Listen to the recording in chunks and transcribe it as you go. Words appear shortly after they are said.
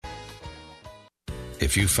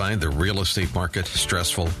If you find the real estate market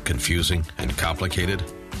stressful, confusing, and complicated,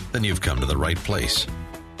 then you've come to the right place.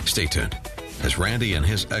 Stay tuned as Randy and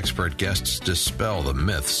his expert guests dispel the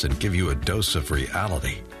myths and give you a dose of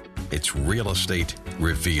reality. It's Real Estate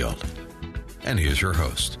Revealed. And here's your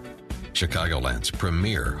host, Chicagoland's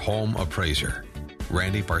premier home appraiser,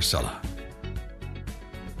 Randy Barcella.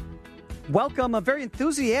 Welcome, a very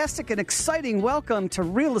enthusiastic and exciting welcome to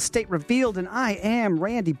Real Estate Revealed, and I am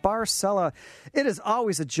Randy Barcella. It is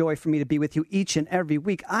always a joy for me to be with you each and every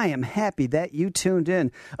week. I am happy that you tuned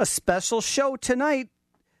in. A special show tonight.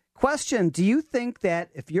 Question, do you think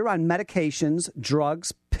that if you're on medications,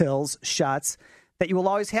 drugs, pills, shots, that you will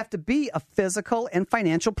always have to be a physical and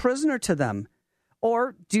financial prisoner to them?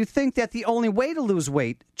 Or do you think that the only way to lose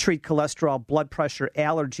weight, treat cholesterol, blood pressure,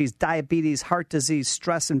 allergies, diabetes, heart disease,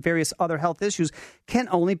 stress, and various other health issues can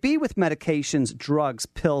only be with medications, drugs,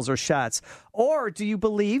 pills, or shots? Or do you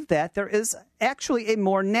believe that there is actually a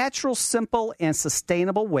more natural, simple, and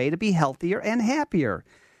sustainable way to be healthier and happier?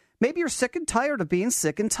 Maybe you're sick and tired of being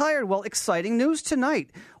sick and tired. Well, exciting news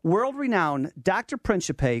tonight. World-renowned Dr.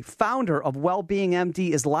 Principe, founder of Wellbeing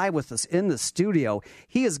MD, is live with us in the studio.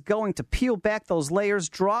 He is going to peel back those layers,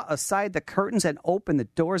 draw aside the curtains, and open the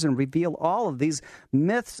doors and reveal all of these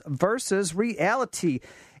myths versus reality.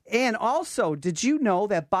 And also, did you know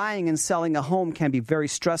that buying and selling a home can be very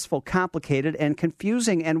stressful, complicated, and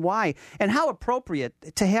confusing, and why? And how appropriate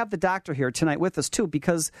to have the doctor here tonight with us, too,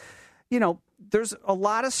 because, you know, there's a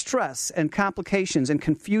lot of stress and complications and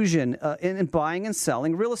confusion in buying and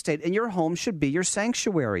selling real estate, and your home should be your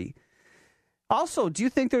sanctuary. Also, do you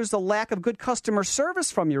think there's a lack of good customer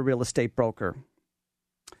service from your real estate broker?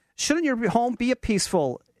 Shouldn't your home be a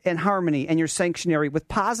peaceful and harmony and your sanctuary with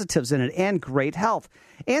positives in it and great health?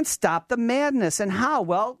 And stop the madness. And how?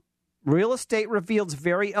 Well, Real Estate Revealed's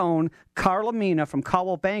very own Carla Mina from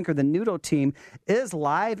Caldwell Banker, the Nudo team, is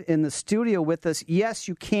live in the studio with us. Yes,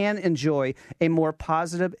 you can enjoy a more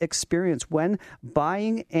positive experience when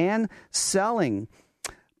buying and selling.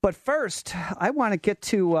 But first, I want to get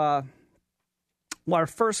to our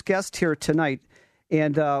first guest here tonight.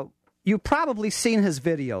 And you've probably seen his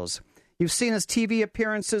videos. You've seen his TV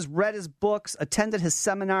appearances, read his books, attended his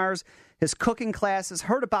seminars, his cooking classes,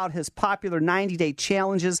 heard about his popular 90-day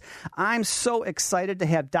challenges. I'm so excited to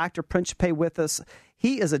have Dr. Principe with us.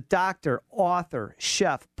 He is a doctor, author,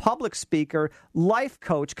 chef, public speaker, life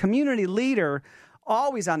coach, community leader,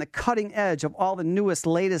 always on the cutting edge of all the newest,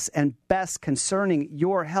 latest, and best concerning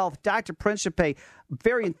your health. Dr. Principe,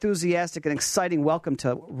 very enthusiastic and exciting welcome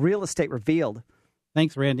to Real Estate Revealed.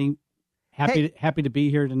 Thanks, Randy. Happy to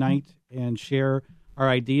be here tonight and share our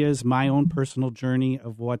ideas, my own personal journey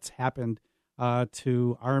of what's happened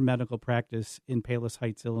to our medical practice in Palos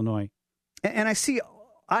Heights, Illinois. And I see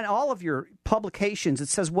on all of your publications, it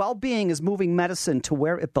says well-being is moving medicine to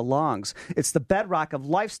where it belongs. It's the bedrock of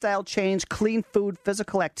lifestyle change, clean food,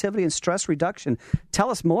 physical activity, and stress reduction. Tell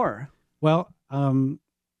us more. Well,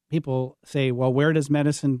 people say, well, where does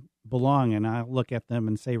medicine belong? And I look at them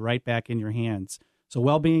and say, right back in your hands. So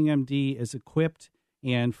Wellbeing MD is equipped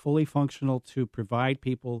and fully functional to provide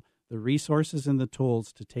people the resources and the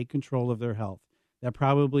tools to take control of their health. That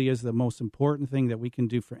probably is the most important thing that we can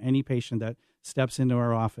do for any patient that steps into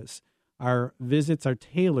our office. Our visits are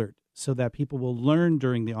tailored so that people will learn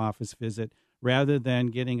during the office visit rather than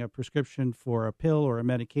getting a prescription for a pill or a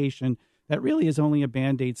medication that really is only a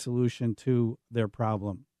Band-Aid solution to their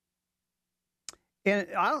problem. And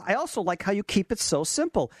I also like how you keep it so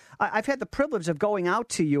simple. I've had the privilege of going out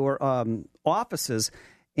to your offices,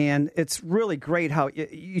 and it's really great how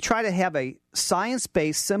you try to have a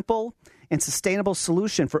science-based, simple, and sustainable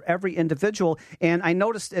solution for every individual. And I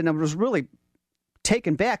noticed, and I was really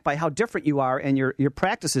taken back by how different you are and your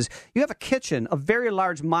practices. You have a kitchen, a very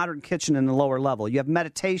large modern kitchen in the lower level. You have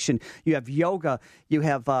meditation, you have yoga, you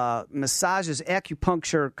have massages,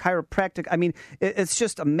 acupuncture, chiropractic. I mean, it's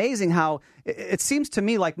just amazing how it seems to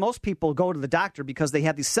me like most people go to the doctor because they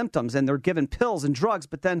have these symptoms and they're given pills and drugs,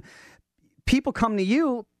 but then people come to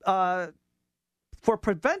you for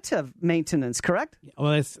preventive maintenance, correct?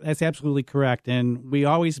 Well, that's absolutely correct. And we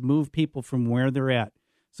always move people from where they're at.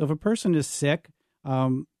 So if a person is sick,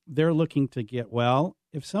 they're looking to get well.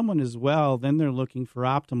 If someone is well, then they're looking for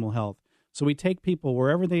optimal health. So we take people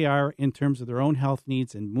wherever they are in terms of their own health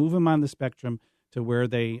needs and move them on the spectrum to where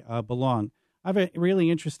they belong. I have a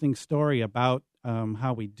really interesting story about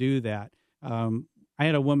how we do that. I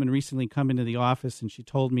had a woman recently come into the office, and she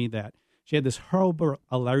told me that she had this horrible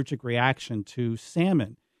allergic reaction to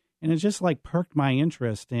salmon. And it just like perked my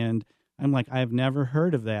interest. And I'm like, I've never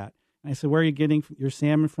heard of that. And I said, where are you getting your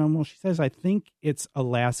salmon from? Well, she says, I think it's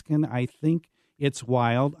Alaskan. I think it's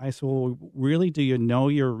wild. I said, well, really, do you know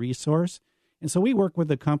your resource? And so we work with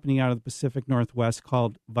a company out of the Pacific Northwest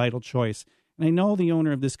called Vital Choice. And I know the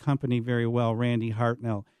owner of this company very well, Randy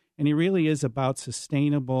Hartnell, and he really is about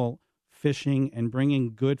sustainable fishing and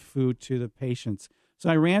bringing good food to the patients. So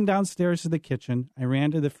I ran downstairs to the kitchen, I ran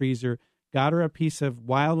to the freezer, got her a piece of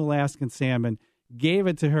wild Alaskan salmon, gave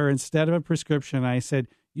it to her instead of a prescription. I said,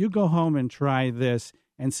 you go home and try this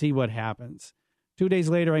and see what happens. 2 days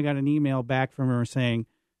later, I got an email back from her saying,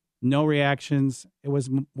 no reactions. It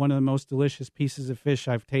was one of the most delicious pieces of fish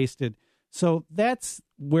I've tasted. So that's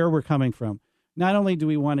where we're coming from. Not only do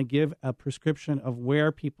we want to give a prescription of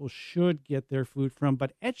where people should get their food from,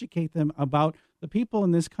 but educate them about the people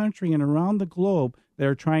in this country and around the globe that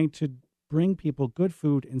are trying to bring people good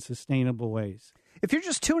food in sustainable ways. If you're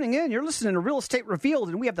just tuning in, you're listening to Real Estate Revealed,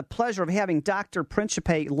 and we have the pleasure of having Dr.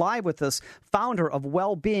 Principe live with us, founder of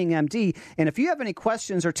Wellbeing MD. And if you have any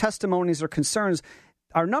questions or testimonies or concerns,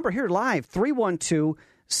 our number here live,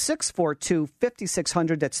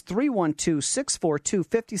 312-642-5600. That's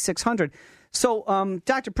 312-642-5600. So,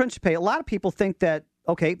 Dr. Principe, a lot of people think that,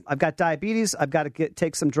 okay, I've got diabetes, I've got to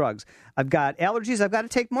take some drugs. I've got allergies, I've got to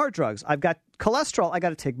take more drugs. I've got cholesterol, I got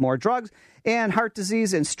to take more drugs. And heart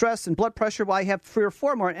disease and stress and blood pressure, well, I have 3 or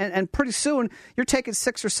 4 more. And pretty soon, you're taking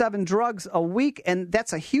 6 or 7 drugs a week, and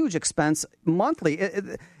that's a huge expense monthly.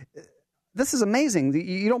 This is amazing.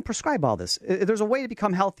 You don't prescribe all this. There's a way to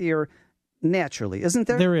become healthier naturally, isn't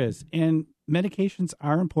there? There is. And medications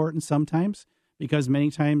are important sometimes because many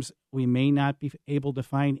times we may not be able to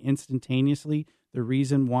find instantaneously the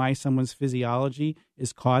reason why someone's physiology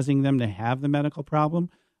is causing them to have the medical problem.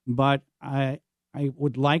 But I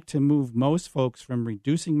would like to move most folks from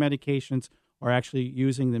reducing medications or actually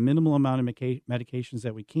using the minimal amount of medications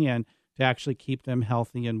that we can to actually keep them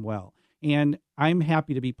healthy and well. And I'm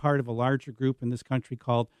happy to be part of a larger group in this country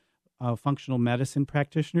called functional medicine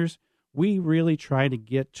practitioners. We really try to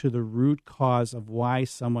get to the root cause of why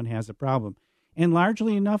someone has a problem. And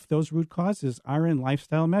largely enough, those root causes are in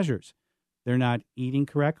lifestyle measures. They're not eating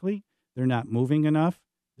correctly. They're not moving enough.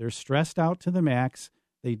 They're stressed out to the max.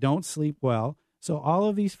 They don't sleep well. So all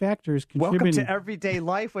of these factors contribute. Welcome to everyday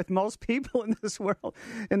life with most people in this world,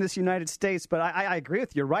 in this United States. But I agree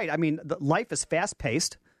with you. You're right. I mean, life is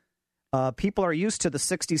fast-paced. People are used to the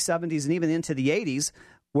 60s, 70s, and even into the 80s,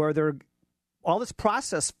 where they're all this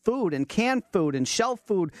processed food and canned food and shelf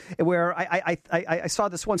food, where I saw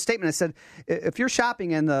this one statement. I said, if you're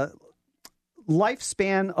shopping and the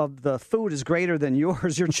lifespan of the food is greater than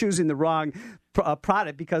yours, you're choosing the wrong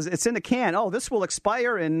product because it's in a can. Oh, this will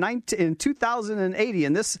expire in 2080,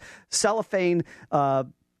 and this cellophane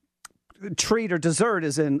treat or dessert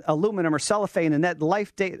is in aluminum or cellophane, and that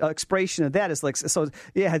life date expiration of that is like, so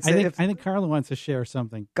yeah. I think Carla wants to share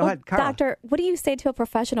something. Go ahead, Carla. Doctor, what do you say to a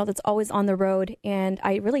professional that's always on the road? And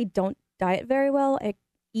I really don't diet very well. I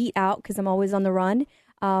eat out because I'm always on the run.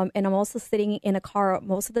 And I'm also sitting in a car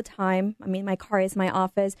most of the time. I mean, my car is my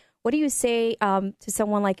office. What do you say to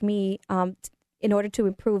someone like me in order to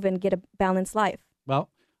improve and get a balanced life?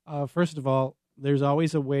 Well, first of all, there's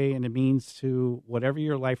always a way and a means to whatever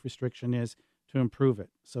your life restriction is to improve it.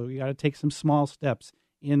 So you got to take some small steps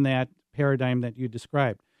in that paradigm that you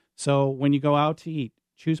described. So when you go out to eat,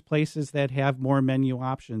 choose places that have more menu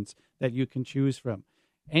options that you can choose from.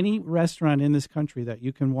 Any restaurant in this country that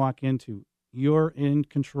you can walk into, you're in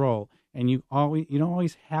control, and you don't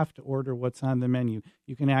always have to order what's on the menu.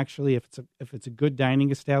 You can actually, if it's a good dining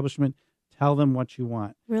establishment, tell them what you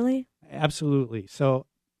want. Really? Absolutely. So,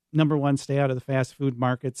 number one, stay out of the fast food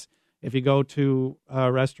markets. If you go to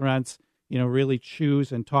restaurants, really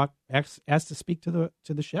choose and talk. Ask to speak to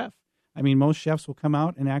the chef. I mean, most chefs will come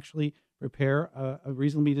out and actually prepare a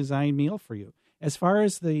reasonably designed meal for you. As far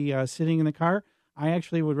as the sitting in the car, I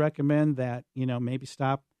actually would recommend that maybe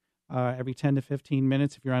stop every 10 to 15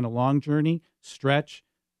 minutes if you're on a long journey.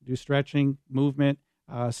 Do stretching, movement,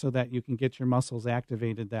 so that you can get your muscles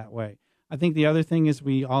activated that way. I think the other thing is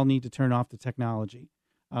we all need to turn off the technology.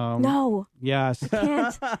 No. Yes.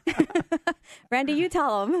 Can't. Randy, you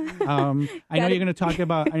tell them. I know you're going to talk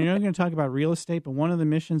about real estate, but one of the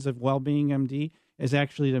missions of Wellbeing MD is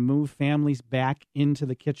actually to move families back into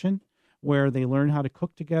the kitchen, where they learn how to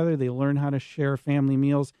cook together, they learn how to share family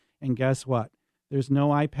meals, and guess what? There's no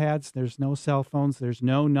iPads, there's no cell phones, there's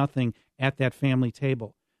no nothing at that family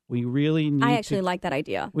table. We really need I actually like that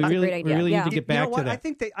idea. We really need to get back to that. I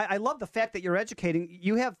think I love the fact that you're educating.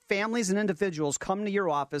 You have families and individuals come to your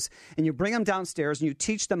office, and you bring them downstairs, and you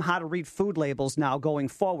teach them how to read food labels now going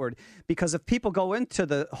forward. Because if people go into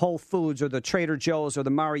the Whole Foods or the Trader Joe's or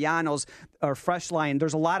the Mariano's or Fresh Line,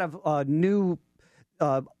 there's a lot of new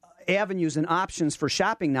avenues and options for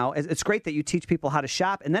shopping now. It's great that you teach people how to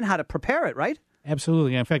shop and then how to prepare it, right?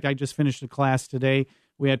 Absolutely. In fact, I just finished a class today.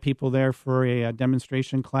 We had people there for a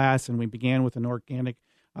demonstration class, and we began with an organic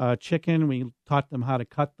chicken. We taught them how to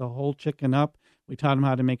cut the whole chicken up. We taught them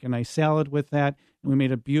how to make a nice salad with that. And we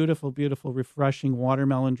made a beautiful, beautiful, refreshing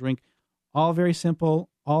watermelon drink. All very simple,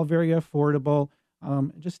 all very affordable.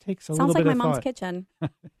 It just takes a little bit of thought. Sounds like my mom's kitchen.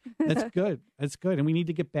 That's good. That's good. And we need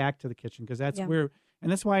to get back to the kitchen because that's where,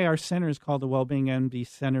 and that's why our center is called the Wellbeing MD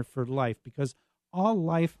Center for Life, because all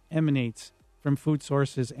life emanates from food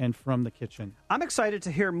sources and from the kitchen. I'm excited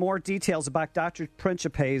to hear more details about Dr.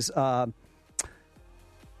 Principe's,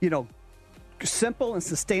 simple and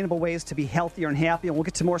sustainable ways to be healthier and happy, and we'll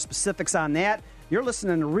get to more specifics on that. You're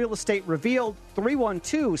listening to Real Estate Revealed,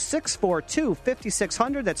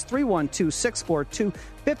 312-642-5600. That's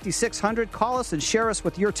 312-642-5600. Call us and share us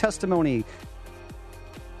with your testimony.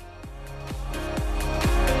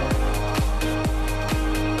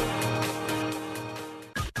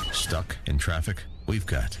 Stuck in traffic? We've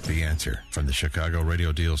got the answer from the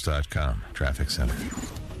ChicagoRadioDeals.com Traffic Center.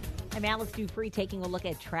 I'm Alice Dupree taking a look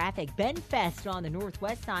at traffic. Benfest on the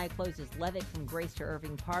northwest side closes Levitt from Grace to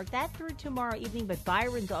Irving Park. That through tomorrow evening, but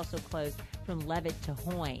Byron's also closed from Levitt to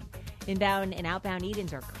Hoyne. Inbound and outbound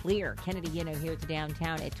Edens are clear. Kennedy here to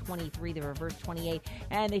downtown at 23, the reverse 28.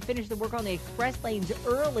 And they finished the work on the express lanes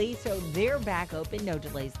early, so they're back open. No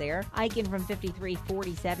delays there. Aiken from 53,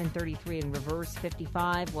 47, 33 in reverse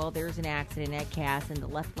 55. Well, there's an accident at Cass, and the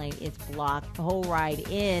left lane is blocked. The whole ride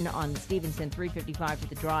in on Stevenson 355 to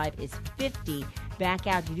the drive is 50. Back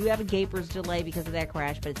out. You do have a Gapers delay because of that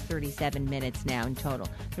crash, but it's 37 minutes now in total.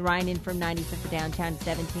 The Ryan in from 95th to downtown,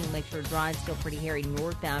 17 Lakeshore Drive, still pretty hairy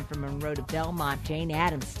northbound from Monroe to Belmont. Jane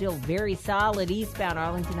Addams still very solid eastbound.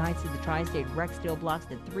 Arlington Heights to the Tri-State. Wreck still blocks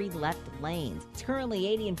the 3 left lanes. It's currently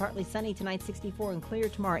 80 and partly sunny tonight, 64 and clear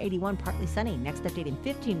tomorrow, 81 partly sunny. Next update in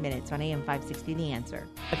 15 minutes on AM 560 The Answer.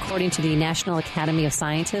 According to the National Academy of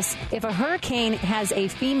Scientists, if a hurricane has a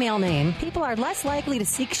female name, people are less likely to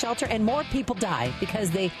seek shelter and more people die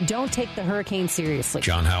because they don't take the hurricane seriously.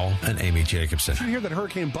 John Howell and Amy Jacobson. If you hear that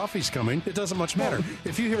Hurricane Buffy's coming, it doesn't much matter.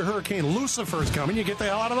 If you hear Hurricane Lucifer's coming, you get the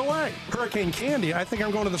hell out of the way. Hurricane Candy, I think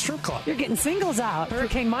I'm going to the strip club. You're getting singles out.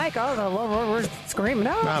 Hurricane Mike, we're screaming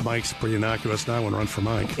out. Nah, Mike's pretty innocuous now. I wouldn't run for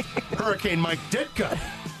Mike. Hurricane Mike Ditka.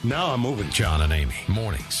 Now I'm moving. John and Amy,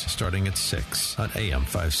 mornings starting at 6 on AM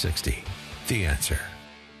 560. The Answer.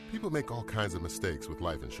 People make all kinds of mistakes with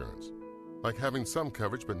life insurance, like having some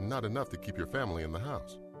coverage but not enough to keep your family in the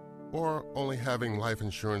house, or only having life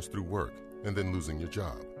insurance through work and then losing your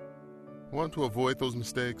job. Want to avoid those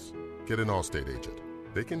mistakes? Get an Allstate agent.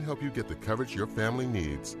 They can help you get the coverage your family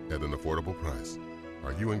needs at an affordable price.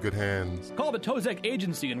 Are you in good hands? Call the Tozek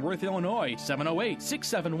Agency in Worth, Illinois,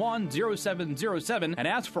 708-671-0707, and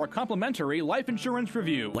ask for a complimentary life insurance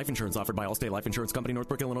review. Life insurance offered by Allstate Life Insurance Company,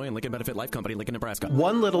 Northbrook, Illinois, and Lincoln Benefit Life Company, Lincoln, Nebraska.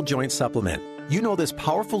 One Little Joint Supplement. You know this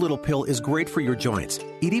powerful little pill is great for your joints.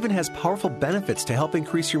 It even has powerful benefits to help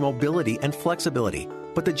increase your mobility and flexibility.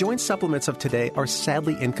 But the joint supplements of today are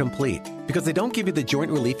sadly incomplete because they don't give you the joint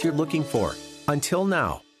relief you're looking for. Until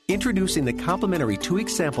now. Introducing the complimentary 2-week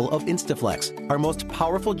sample of Instaflex, our most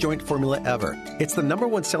powerful joint formula ever. It's the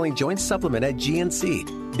 #1 selling joint supplement at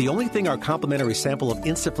GNC. The only thing our complimentary sample of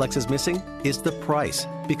Instaflex is missing is the price.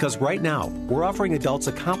 Because right now, we're offering adults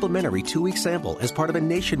a complimentary 2-week sample as part of a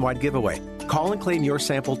nationwide giveaway. Call and claim your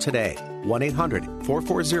sample today.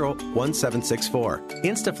 1-800-440-1764.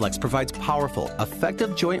 Instaflex provides powerful,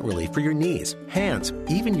 effective joint relief for your knees, hands,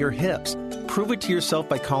 even your hips. Prove it to yourself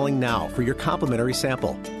by calling now for your complimentary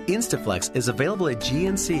sample. Instaflex is available at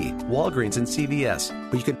GNC, Walgreens, and CVS,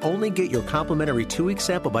 but you can only get your complimentary 2-week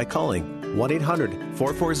sample by calling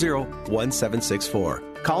 1-800-440-1764.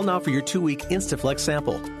 Call now for your 2-week Instaflex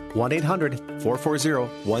sample.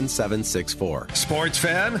 1-800-440-1764. Sports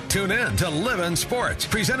fan, tune in to Live in Sports,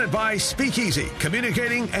 presented by Speakeasy,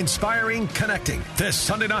 communicating, inspiring, connecting. This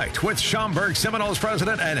Sunday night with Schaumburg Seminoles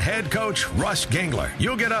president and head coach Russ Gangler.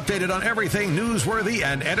 You'll get updated on everything newsworthy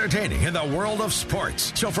and entertaining in the world of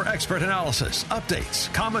sports. So for expert analysis,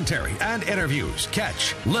 updates, commentary, and interviews,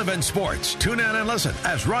 catch Live in Sports. Tune in and listen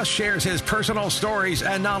as Russ shares his personal stories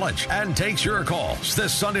and knowledge and takes your calls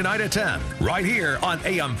this Sunday night at 10, right here on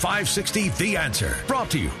AM 560 The Answer. Brought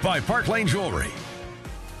to you by Park Lane Jewelry.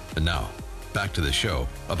 And now, back to the show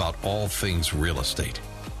about all things real estate.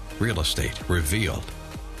 Real Estate Revealed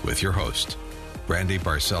with your host, Randy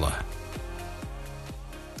Barcella.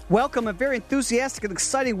 Welcome, a very enthusiastic and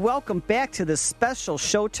exciting welcome back to this special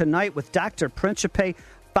show tonight with Dr. Principe,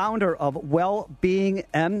 founder of Wellbeing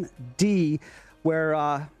MD,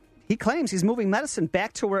 where He claims he's moving medicine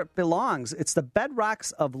back to where it belongs. It's the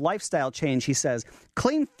bedrocks of lifestyle change, he says.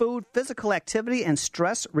 Clean food, physical activity, and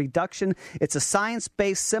stress reduction. It's a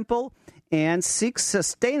science-based, simple, and seeks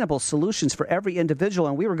sustainable solutions for every individual.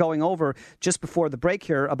 And we were going over just before the break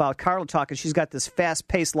here about Carla talking. She's got this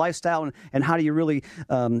fast-paced lifestyle, and how do you really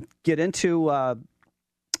get into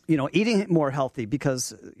eating more healthy,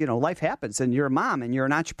 because life happens, and you're a mom and you're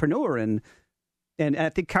an entrepreneur, and I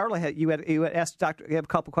think Carla you had asked Doctor. You have a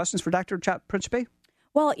couple questions for Dr. Principe?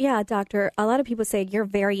 Well, yeah, doctor. A lot of people say you're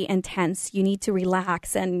very intense. You need to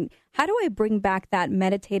relax. And how do I bring back that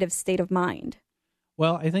meditative state of mind?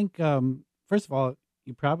 Well, I think, first of all,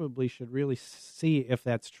 you probably should really see if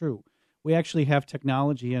that's true. We actually have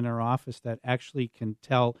technology in our office that actually can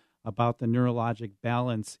tell about the neurologic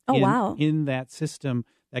balance in that system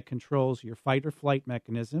that controls your fight or flight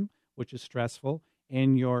mechanism, which is stressful,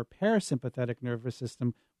 and your parasympathetic nervous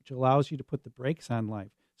system, which allows you to put the brakes on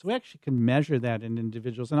life. So we actually can measure that in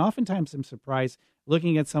individuals. And oftentimes I'm surprised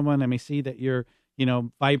looking at someone, I may see that you're,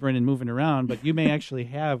 vibrant and moving around, but you may actually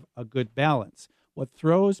have a good balance. What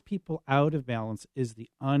throws people out of balance is the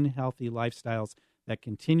unhealthy lifestyles that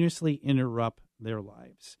continuously interrupt their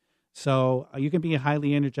lives. So you can be a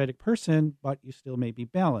highly energetic person, but you still may be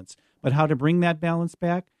balanced. But how to bring that balance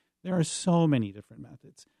back? There are so many different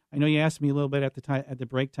methods. I know you asked me a little bit at the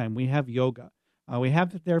break time. We have yoga. We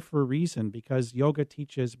have it there for a reason, because yoga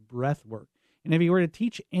teaches breath work. And if you were to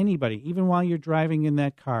teach anybody, even while you're driving in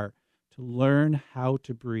that car, to learn how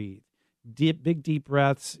to breathe, big, deep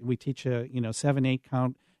breaths. We teach a 7-8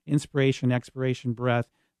 count inspiration, expiration breath.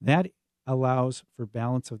 That allows for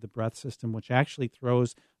balance of the breath system, which actually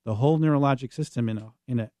throws the whole neurologic system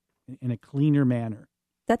in a cleaner manner.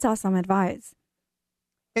 That's awesome advice.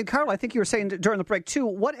 And Carl, I think you were saying during the break too,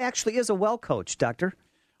 what actually is a well coach, Doctor?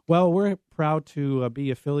 Well, we're proud to be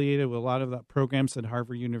affiliated with a lot of the programs that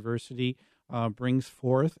Harvard University brings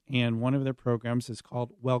forth, and one of their programs is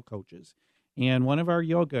called Well Coaches. And one of our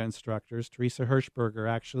yoga instructors, Teresa Hirschberger,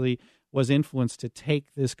 actually was influenced to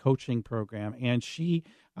take this coaching program. And she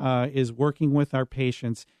is working with our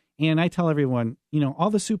patients. And I tell everyone, all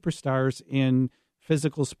the superstars in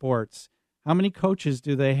physical sports, how many coaches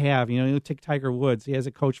do they have? You take Tiger Woods. He has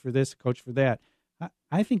a coach for this, a coach for that.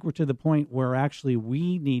 I think we're to the point where actually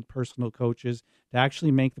we need personal coaches to actually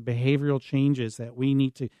make the behavioral changes that we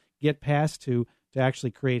need to get past to actually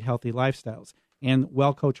create healthy lifestyles. And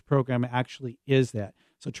Well Coach program actually is that.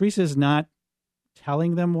 So Teresa is not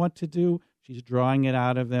telling them what to do. She's drawing it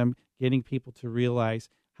out of them, getting people to realize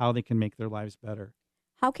how they can make their lives better.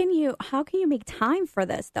 How can you make time for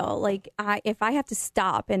this, though? Like, if I have to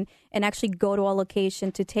stop and actually go to a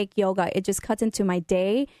location to take yoga, it just cuts into my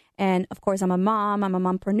day. And, of course, I'm a mom. I'm a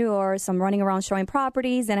mompreneur, so I'm running around showing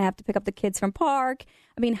properties, and I have to pick up the kids from park.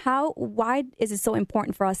 I mean, why is it so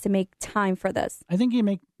important for us to make time for this? I think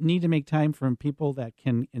you need to make time from people that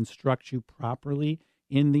can instruct you properly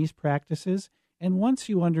in these practices. And once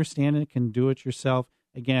you understand it, can do it yourself,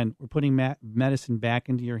 again, we're putting medicine back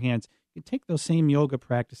into your hands. You take those same yoga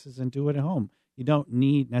practices and do it at home. You don't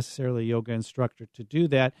need necessarily a yoga instructor to do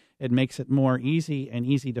that. It makes it more easy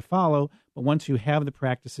to follow. But once you have the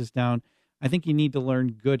practices down, I think you need to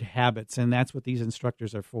learn good habits, and that's what these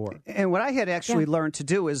instructors are for. And what I had actually learned to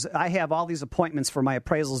do is I have all these appointments for my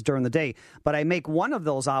appraisals during the day, but I make one of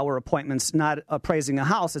those hour appointments not appraising a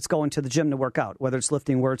house. It's going to the gym to work out, whether it's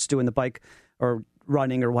lifting weights, doing the bike, or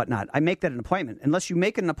running or whatnot. I make that an appointment. Unless you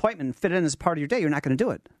make it an appointment and fit it in as part of your day, you're not going to do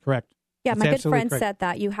it. Correct. Yeah, That's my good friend correct. said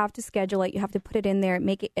that. You have to schedule it. You have to put it in there,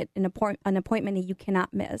 make it an appointment that you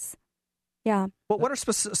cannot miss. Yeah. Well, what are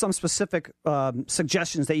some specific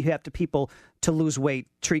suggestions that you have to people to lose weight,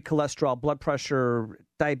 treat cholesterol, blood pressure,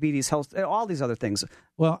 diabetes, health, all these other things?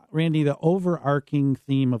 Well, Randy, the overarching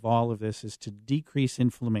theme of all of this is to decrease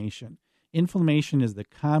inflammation. Inflammation is the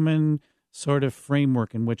common sort of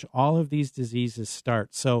framework in which all of these diseases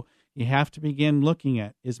start. So you have to begin looking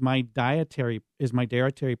at, is my dietary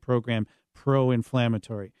program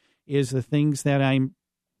pro-inflammatory? Is the things that I'm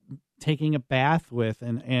taking a bath with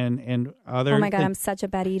and other... Oh, my God, I'm such a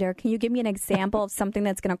bad eater. Can you give me an example of something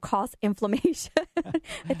that's going to cause inflammation?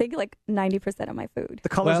 I think like 90% of my food. The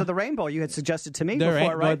colors of the rainbow you had suggested to me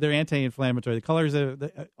before, right? They're anti-inflammatory. The colors of...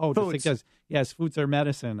 foods. Yes, foods are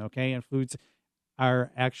medicine, okay? And foods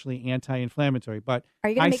are actually anti-inflammatory. But are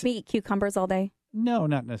you going to make me eat cucumbers all day? No,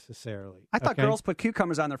 not necessarily. I thought girls put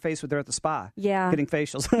cucumbers on their face when they're at the spa. Yeah. Getting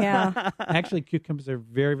facials. Yeah. Actually, cucumbers are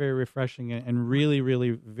very, very refreshing and really,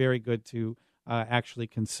 really very good to actually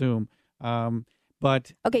consume.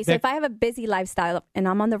 But okay, so if I have a busy lifestyle and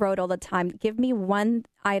I'm on the road all the time, give me one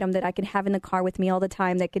item that I can have in the car with me all the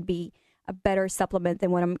time that could be a better supplement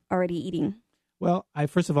than what I'm already eating. Well,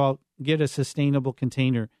 first of all, get a sustainable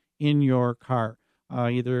container in your car,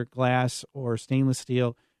 either glass or stainless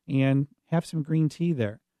steel, and have some green tea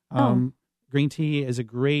there. Green tea is a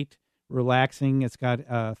great relaxing. It's got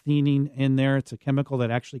theanine in there. It's a chemical that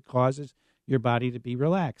actually causes your body to be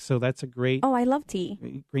relaxed. So that's a great... Oh, I love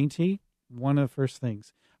tea. Green tea, one of the first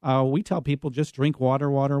things. We tell people just drink water.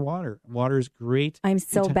 Water is great. I'm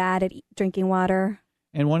so bad at drinking water.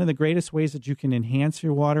 And one of the greatest ways that you can enhance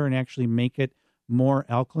your water and actually make it more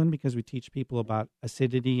alkaline, because we teach people about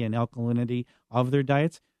acidity and alkalinity of their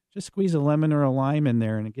diets, just squeeze a lemon or a lime in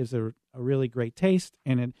there, and it gives a really great taste,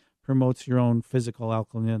 and it promotes your own physical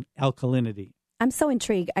alkalinity. I'm so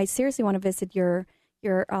intrigued. I seriously want to visit your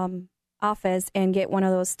office and get one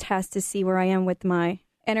of those tests to see where I am with my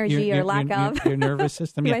energy or lack of. Your nervous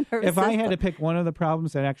system. My nervous if I had system. to pick one of the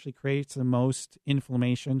problems that actually creates the most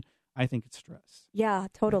inflammation, I think it's stress. Yeah,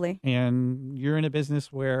 totally. And you're in a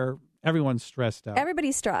business where everyone's stressed out.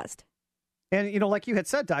 Everybody's stressed. And, like you had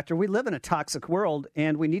said, Doctor, we live in a toxic world,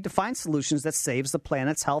 and we need to find solutions that saves the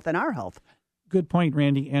planet's health and our health. Good point,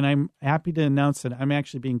 Randy. And I'm happy to announce that I'm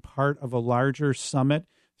actually being part of a larger summit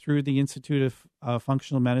through the Institute of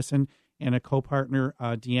Functional Medicine, and a co-partner,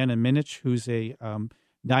 Deanna Minich, who's a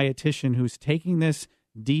dietitian who's taking this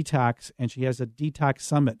detox, and she has a detox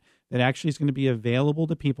summit that actually is going to be available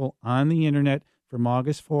to people on the internet from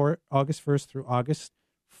August 1st through August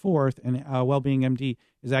 4th. And Wellbeing MD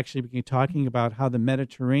is actually talking about how the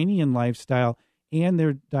Mediterranean lifestyle and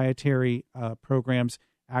their dietary programs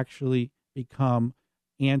actually become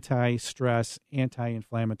anti-stress,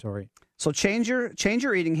 anti-inflammatory. So change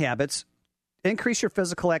your eating habits, increase your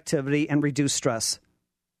physical activity, and reduce stress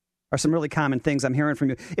are some really common things I'm hearing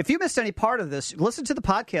from you. If you missed any part of this, listen to the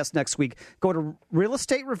podcast next week. Go to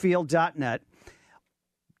realestaterevealed.net.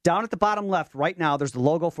 Down at the bottom left right now, there's the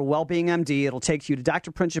logo for Wellbeing MD. It'll take you to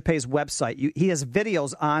Dr. Principe's website. He has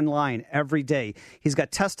videos online every day. He's got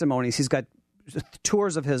testimonies. He's got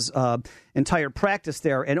tours of his entire practice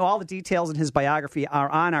there, and all the details in his biography are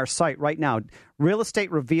on our site right now,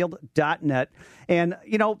 realestaterevealed.net. And,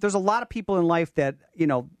 there's a lot of people in life that,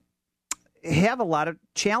 have a lot of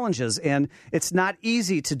challenges, and it's not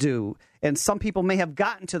easy to do. And some people may have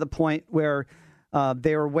gotten to the point where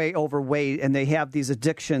they are way overweight and they have these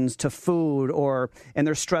addictions to food, and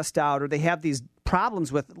they're stressed out, or they have these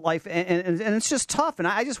problems with life, and it's just tough. And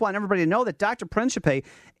I just want everybody to know that Dr. Principe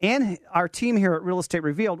and our team here at Real Estate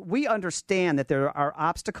Revealed, we understand that there are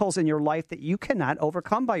obstacles in your life that you cannot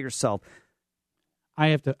overcome by yourself. I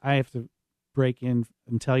have to break in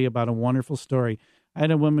and tell you about a wonderful story. I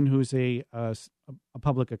had a woman who's a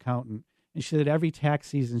public accountant, and she said every tax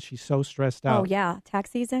season she's so stressed out. Oh, yeah,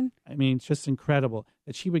 tax season? I mean, it's just incredible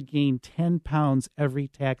that she would gain 10 pounds every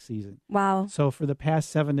tax season. Wow. So for the past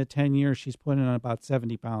 7 to 10 years, she's put on about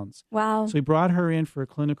 70 pounds. Wow. So we brought her in for a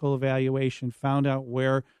clinical evaluation, found out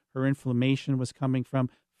where her inflammation was coming from,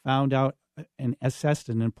 found out and assessed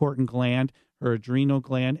an important gland, her adrenal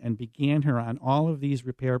gland, and began her on all of these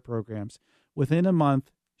repair programs. Within a month,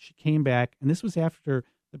 she came back, and this was after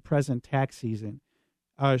the present tax season.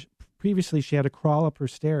 Previously, she had to crawl up her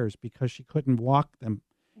stairs because she couldn't walk them.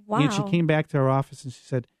 Wow. And she came back to our office, and she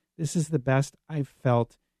said, this is the best I've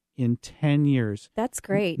felt in 10 years. That's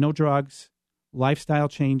great. No drugs, lifestyle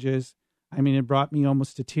changes. I mean, it brought me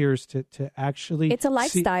almost to tears to actually it's a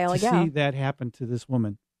lifestyle, see that happen to this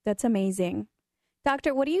woman. That's amazing.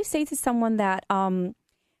 Doctor, what do you say to someone that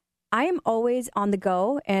I am always on the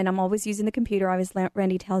go, and I'm always using the computer. Obviously,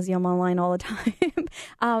 Randy tells you I'm online all the time.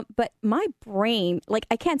 But my brain,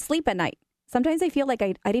 I can't sleep at night. Sometimes I feel like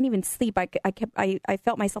I didn't even sleep. I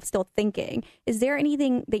felt myself still thinking. Is there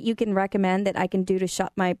anything that you can recommend that I can do to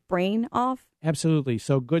shut my brain off? Absolutely.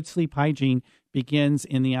 So good sleep hygiene begins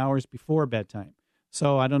in the hours before bedtime.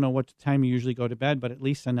 So I don't know what time you usually go to bed, but at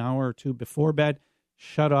least an hour or two before bed,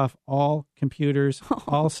 shut off all computers,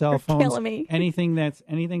 all cell phones, killing me. anything that's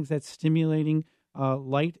stimulating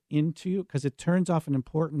light into you, because it turns off an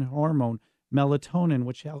important hormone, melatonin,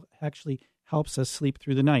 which actually helps us sleep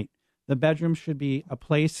through the night. The bedroom should be a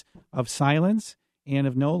place of silence and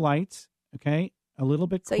of no lights, okay? A little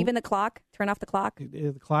bit So even the clock? Turn off the clock?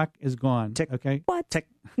 The clock is gone, Tick. okay? What? Tick.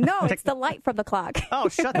 No, it's the light from the clock. Oh,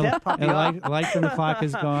 shut that puppy And up. light from the clock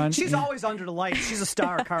is gone. She's always under the light. She's a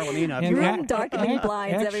star, Carolina. And Room darkening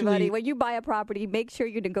blinds, actually- everybody. When you buy a property, make sure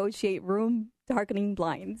you negotiate room darkening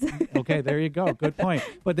blinds. Okay, there you go. Good point.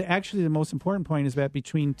 But the most important point is that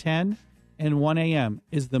between 10 and 1 a.m.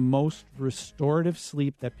 is the most restorative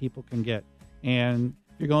sleep that people can get. And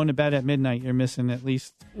if you're going to bed at midnight, you're missing at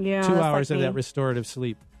least 2 hours of that restorative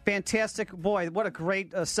sleep. Fantastic. Boy, what a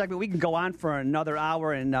great segment. We can go on for another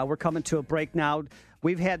hour, and we're coming to a break now.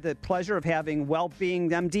 We've had the pleasure of having Wellbeing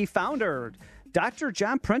MD founder, Dr.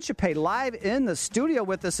 John Principe, live in the studio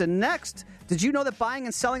with us. And next, did you know that buying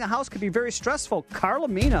and selling a house could be very stressful? Carla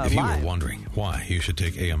Mina, If you live. were wondering why you should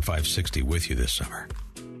take AM 560 with you this summer,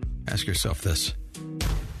 ask yourself this.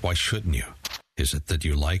 Why shouldn't you? Is it that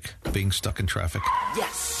you like being stuck in traffic?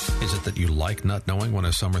 Yes. Is it that you like not knowing when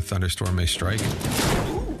a summer thunderstorm may strike?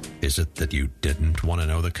 Ooh. Is it that you didn't want to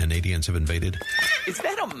know the Canadians have invaded? Is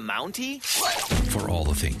that a Mountie? For all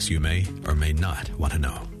the things you may or may not want to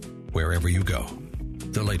know, wherever you go,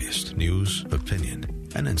 the latest news, opinion,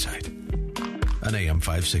 and insight on AM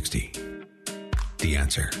 560. The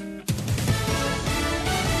Answer.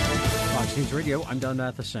 Fox News Radio, I'm Don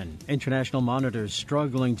Matheson. International monitors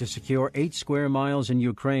struggling to secure 8 square miles in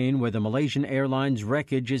Ukraine where the Malaysian Airlines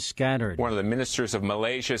wreckage is scattered. One of the ministers of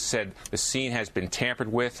Malaysia said the scene has been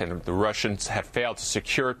tampered with and the Russians have failed to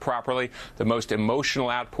secure it properly. The most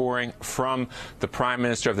emotional outpouring from the Prime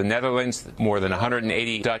Minister of the Netherlands, more than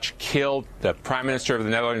 180 Dutch killed. The Prime Minister of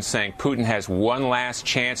the Netherlands saying Putin has one last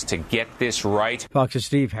chance to get this right. Fox's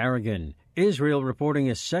Steve Harrigan. Israel reporting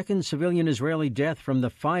a second civilian Israeli death from the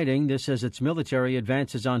fighting. This as its military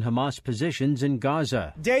advances on Hamas positions in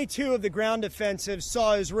Gaza. Day 2 of the ground offensive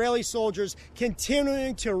saw Israeli soldiers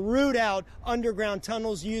continuing to root out underground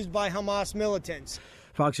tunnels used by Hamas militants.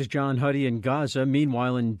 Fox's John Huddy in Gaza.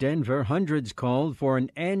 Meanwhile, in Denver, hundreds called for an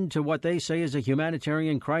end to what they say is a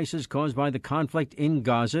humanitarian crisis caused by the conflict in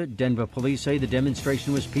Gaza. Denver police say the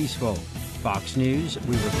demonstration was peaceful. Fox News,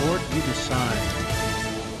 we report, you decide.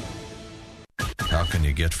 How can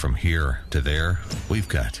you get from here to there? We've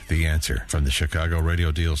got the answer from the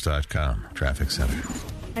ChicagoRadioDeals.com Traffic Center.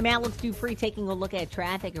 I'm Alex Dupree taking a look at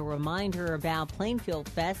traffic. A reminder about Plainfield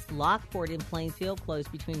Fest. Lockport in Plainfield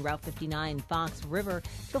closed between Route 59 and Fox River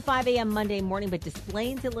till 5 a.m. Monday morning, but Des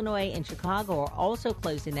Plaines, Illinois and Chicago are also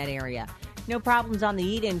closed in that area. No problems on the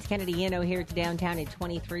Edens. Kennedy Inn O'Hare to downtown at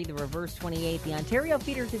 23, the reverse 28. The Ontario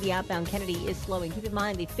feeder to the outbound Kennedy is slowing. Keep in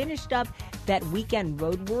mind, they finished up that weekend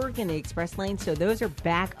road work in the express lane, so those are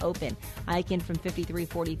back open. Eichen from 53,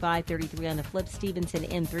 45, 33 on the flip. Stevenson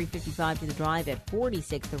in 355 to the drive at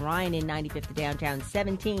 46. The Ryan in 95th to downtown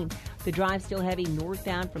 17. The drive still heavy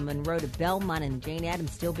northbound from Monroe to Belmont, and Jane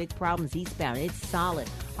Addams still big problems eastbound. It's solid.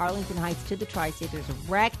 Arlington Heights to the Tri-State. There's a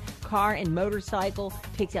wreck. Car and motorcycle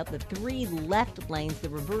takes out the 3 left lanes. The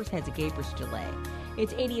reverse has a gauge delay.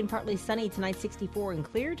 It's 80 and partly sunny tonight, 64 and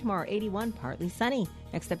clear. Tomorrow, 81, partly sunny.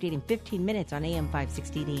 Next update in 15 minutes on AM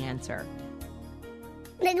 560 The Answer.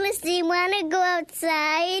 Nicholas, do you want to go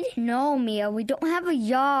outside? No, Mia, we don't have a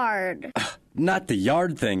yard. Not the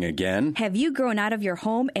yard thing again. Have you grown out of your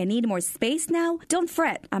home and need more space now? Don't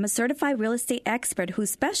fret. I'm a certified real estate expert who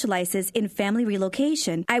specializes in family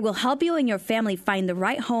relocation. I will help you and your family find the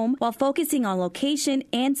right home while focusing on location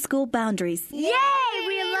and school boundaries. Yay!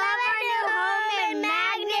 We love our new home in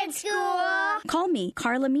Magnet School! Call me,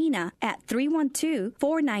 Carla Mina, at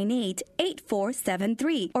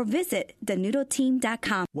 312-498-8473 or visit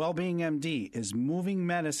thenoodleteam.com. Wellbeing MD is moving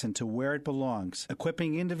medicine to where it belongs,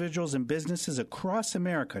 equipping individuals and businesses across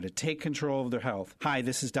America to take control of their health. Hi,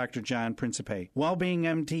 this is Dr. John Principe. Wellbeing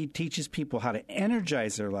MD teaches people how to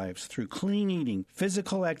energize their lives through clean eating,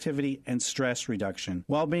 physical activity, and stress reduction.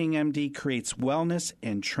 Wellbeing MD creates wellness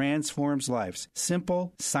and transforms lives.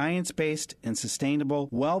 Simple, science-based, and sustainable.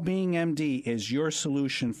 Wellbeing MD is your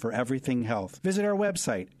solution for everything health. Visit our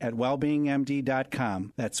website at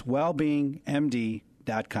wellbeingmd.com. That's wellbeingmd.com.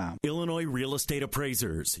 Illinois Real Estate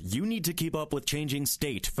Appraisers. You need to keep up with changing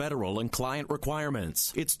state, federal, and client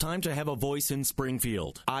requirements. It's time to have a voice in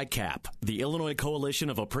Springfield. ICAP, the Illinois Coalition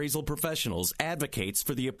of Appraisal Professionals, advocates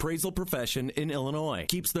for the appraisal profession in Illinois,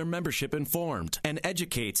 keeps their membership informed, and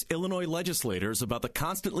educates Illinois legislators about the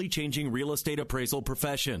constantly changing real estate appraisal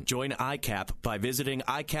profession. Join ICAP by visiting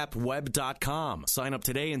icapweb.com. Sign up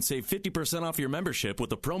today and save 50% off your membership with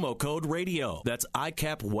the promo code RADIO. That's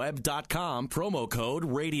icapweb.com, promo code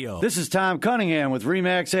RADIO. This is Tom Cunningham with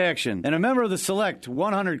RE/MAX Action and a member of the Select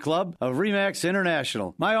 100 Club of RE/MAX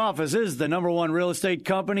International. My office is the #1 real estate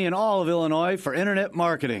company in all of Illinois for internet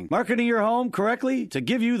marketing. Marketing your home correctly to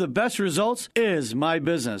give you the best results is my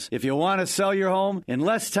business. If you want to sell your home in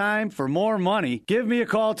less time for more money, give me a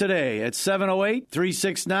call today at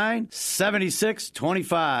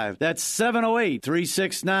 708-369-7625. That's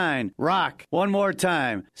 708-369-ROCK. One more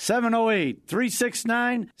time,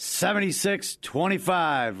 708-369-7625.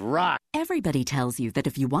 ROCK. Everybody tells you that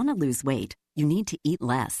if you want to lose weight, you need to eat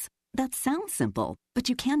less. That sounds simple, but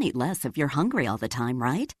you can't eat less if you're hungry all the time,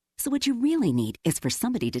 right? So what you really need is for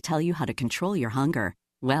somebody to tell you how to control your hunger.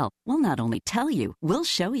 Well, we'll not only tell you, we'll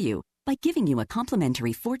show you. by giving you a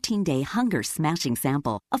complimentary 14-day hunger-smashing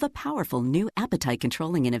sample of a powerful new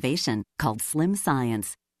appetite-controlling innovation called Slim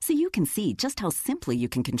Science. So you can see just how simply you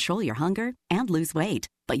can control your hunger and lose weight.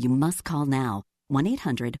 But you must call now.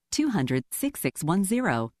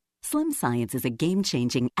 1-800-200-6610. Slim Science is a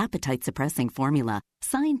game-changing appetite-suppressing formula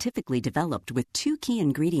scientifically developed with 2 key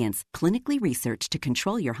ingredients clinically researched to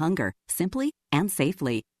control your hunger simply and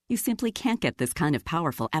safely. You simply can't get this kind of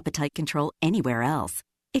powerful appetite control anywhere else.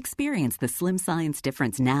 Experience the Slim Science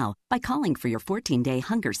difference now by calling for your 14-day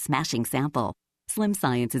hunger-smashing sample. Slim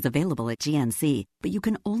Science is available at GNC, but you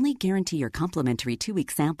can only guarantee your complimentary 2-week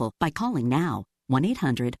sample by calling now.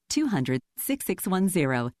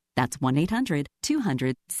 1-800-200-6610. That's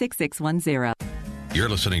 1-800-200-6610. You're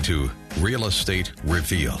listening to Real Estate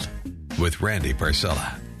Revealed with Randy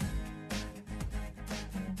Barcella.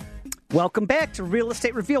 Welcome back to Real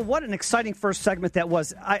Estate Revealed. What an exciting first segment that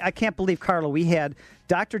was. I can't believe, Carla, we had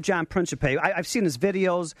Dr. John Principe. I've seen his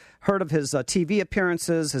videos, heard of his TV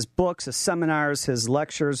appearances, his books, his seminars, his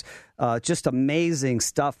lectures. Just amazing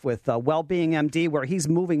stuff with Wellbeing MD, where he's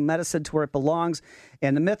moving medicine to where it belongs.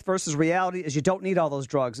 And the myth versus reality is you don't need all those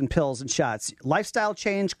drugs and pills and shots. Lifestyle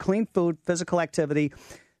change, clean food, physical activity,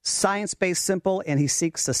 science-based, simple, and he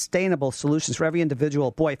seeks sustainable solutions for every individual.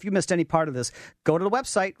 Boy, if you missed any part of this, go to the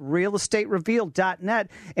website, realestaterevealed.net.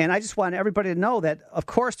 And I just want everybody to know that, of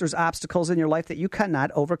course, there's obstacles in your life that you cannot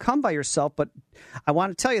overcome by yourself. But I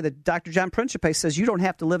want to tell you that Dr. John Principe says you don't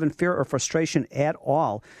have to live in fear or frustration at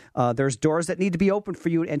all. There's doors that need to be opened for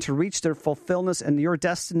you and to reach their fulfillment and your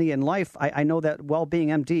destiny in life. I know that Wellbeing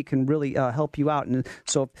MD can really help you out. And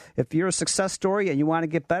so if you're a success story and you want to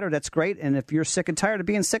get better, that's great. And if you're sick and tired of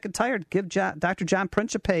being sick and tired, give Dr. John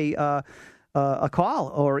Principe a call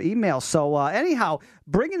or email. So anyhow,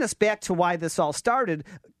 bringing us back to why this all started,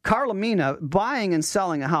 Carla Mina, buying and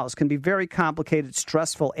selling a house can be very complicated,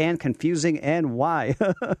 stressful, and confusing. And why?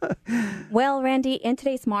 Well, Randy, in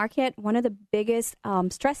today's market, one of the biggest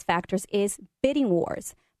stress factors is bidding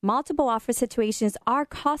wars. Multiple offer situations are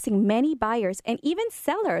causing many buyers and even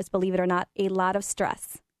sellers, believe it or not, a lot of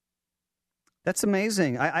stress. That's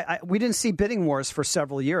amazing. We didn't see bidding wars for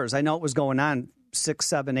several years. I know it was going on 6,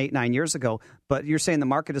 7, 8, 9 years ago, but you're saying the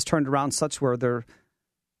market has turned around such where they're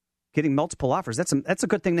getting multiple offers. That's a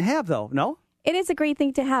good thing to have, though, no? It is a great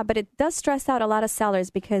thing to have, but it does stress out a lot of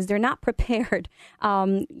sellers because they're not prepared.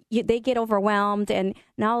 They get overwhelmed, and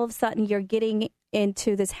now all of a sudden you're getting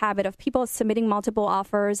into this habit of people submitting multiple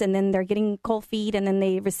offers, and then they're getting cold feet, and then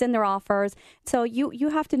they rescind their offers. So you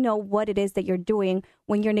have to know what it is that you're doing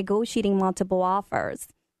when you're negotiating multiple offers.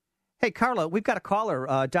 Hey, Carla, we've got a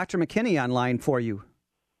caller, Dr. McKinney, online for you.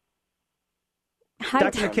 Hi,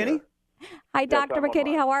 Dr. McKinney? Hi, Dr.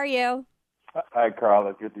 McKinney. How are you? Hi,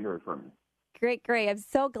 Carla. Good to hear from you. Great. I'm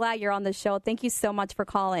so glad you're on the show. Thank you so much for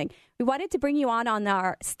calling. We wanted to bring you on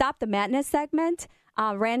our Stop the Madness segment.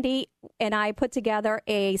 Randy and I put together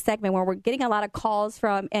a segment where we're getting a lot of calls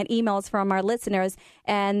from and emails from our listeners,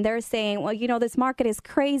 and they're saying, well, this market is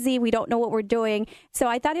crazy. We don't know what we're doing. So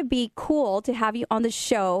I thought it'd be cool to have you on the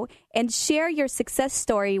show and share your success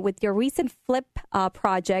story with your recent flip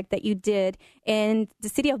project that you did in the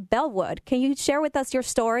city of Bellwood. Can you share with us your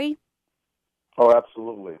story? Oh,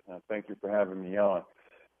 absolutely. Thank you for having me on.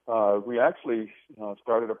 We actually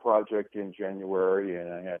started a project in January,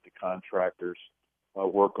 and I had the contractors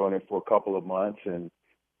work on it for a couple of months, and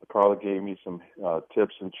Carla gave me some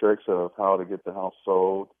tips and tricks of how to get the house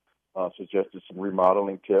sold, suggested some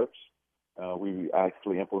remodeling tips. We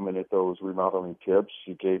actually implemented those remodeling tips.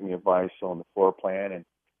 She gave me advice on the floor plan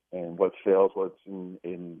and what sells, what's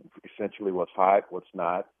in essentially what's hot, what's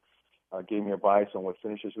not. Gave me advice on what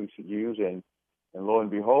finishes we should use, and lo and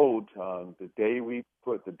behold, the day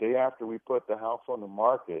after we put the house on the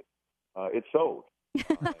market, it sold. And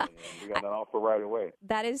we got an offer right away.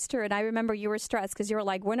 That is true. And I remember you were stressed because you were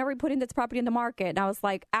like, when are we putting this property in the market? And I was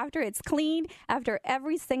like, after it's clean, after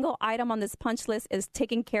every single item on this punch list is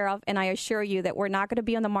taken care of, and I assure you that we're not going to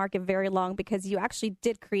be on the market very long because you actually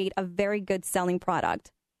did create a very good selling product.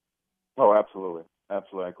 Oh, absolutely.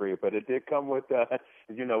 Absolutely, I agree. But it did come with, we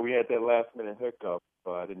had that last-minute hiccup.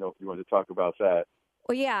 I didn't know if you wanted to talk about that.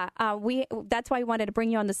 Well, yeah, that's why we wanted to bring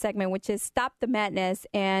you on the segment, which is Stop the Madness,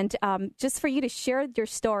 and just for you to share your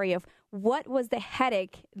story of what was the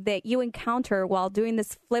headache that you encountered while doing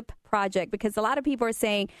this flip project, because a lot of people are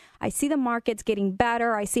saying, I see the market's getting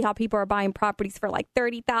better. I see how people are buying properties for like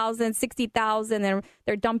 $30,000, $60,000, and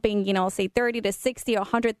they're dumping, say 30 to 60 or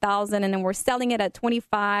 100,000, and then we're selling it at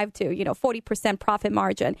 25 to 40% profit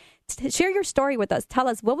margin. Share your story with us. Tell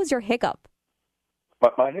us, what was your hiccup?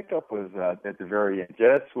 My hiccup was at the very end,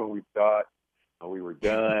 just when we thought we were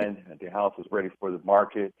done, and the house was ready for the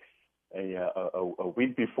market. a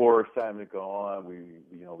week before it's time to go on,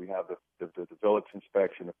 we have the village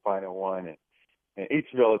inspection, the final one, and each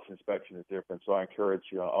village inspection is different. So I encourage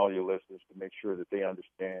all your listeners to make sure that they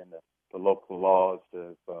understand the local laws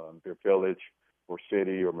of their village or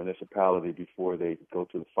city or municipality before they go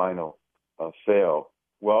to the final sale.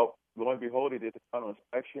 Well, lo and behold, they did the final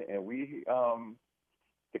inspection, and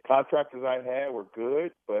the contractors I had were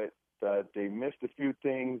good, but they missed a few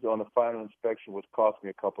things on the final inspection, which cost me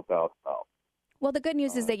a couple $1,000. Well, the good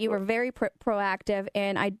news is that you were very proactive,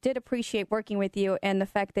 and I did appreciate working with you and the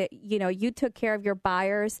fact that, you took care of your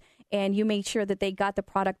buyers and you made sure that they got the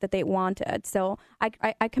product that they wanted. So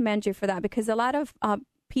I commend you for that, because a lot of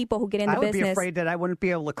people who get in the business. I would be afraid that I wouldn't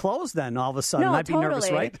be able to close then all of a sudden. I'd be nervous,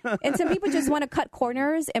 right? And some people just want to cut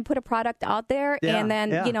corners and put a product out there. And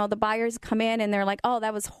then, the buyers come in and they're like, oh,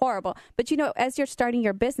 that was horrible. But, as you're starting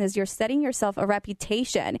your business, you're setting yourself a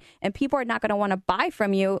reputation, and people are not going to want to buy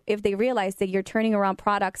from you if they realize that you're turning around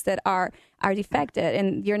products that are defective,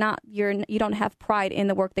 and you don't have pride in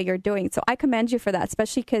the work that you're doing. So I commend you for that,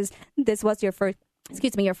 especially because this was your first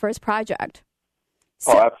project.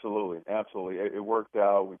 So, absolutely. It worked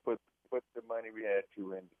out. We put the money we had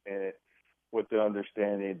to in it with the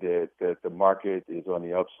understanding that the market is on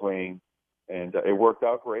the upswing, and it worked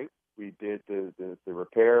out great. We did the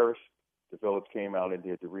repairs. The village came out and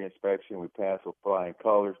did the reinspection. We passed with flying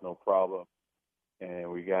colors, no problem.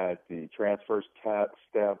 And we got the transfer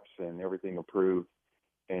steps and everything approved,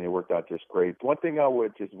 and it worked out just great. One thing I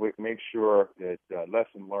would just make sure that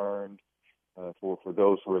lesson learned for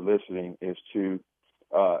those who are listening is to,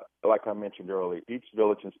 like I mentioned earlier, each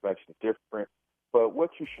village inspection is different, but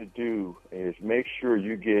what you should do is make sure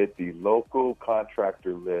you get the local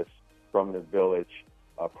contractor list from the village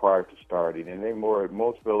prior to starting. And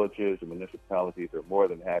most villages and municipalities are more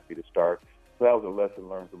than happy to start. So that was a lesson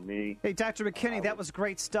learned for me. Hey, Dr. McKinney, that was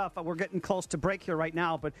great stuff. We're getting close to break here right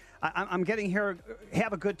now, but I'm getting here.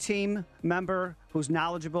 Have a good team member who's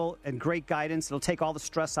knowledgeable and great guidance. It'll take all the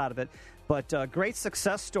stress out of it. But great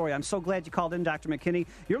success story. I'm so glad you called in, Dr. McKinney.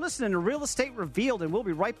 You're listening to Real Estate Revealed, and we'll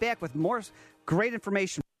be right back with more great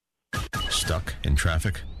information. Stuck in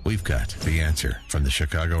traffic? We've got the answer from the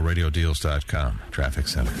ChicagoRadioDeals.com Traffic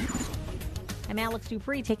Center. I'm Alex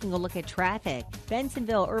Dupree taking a look at traffic.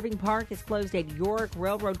 Bensenville Irving Park is closed at York.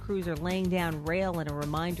 Railroad crews are laying down rail, and a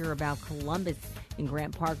reminder about Columbus in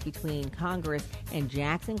Grant Park between Congress and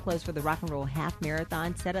Jackson. Closed for the Rock and Roll Half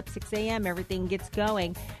Marathon. Set up 6 a.m. Everything gets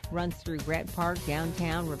going. Runs through Grant Park,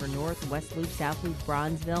 downtown, River North, West Loop, South Loop,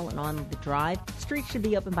 Bronzeville, and on the drive. Streets should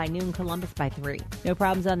be open by noon, Columbus by 3. No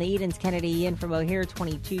problems on the Edens. Kennedy in from O'Hare,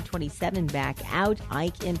 22-27 back out.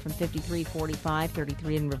 Ike in from 53-45,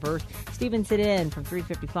 33 in reverse. Stevenson in from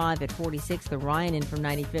 355 at 46. The Ryan in from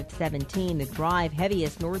 95th, 17. The drive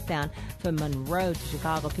heaviest northbound from Monroe to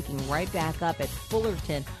Chicago, picking right back up at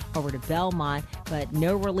Fullerton over to Belmont, but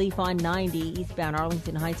no relief on 90. Eastbound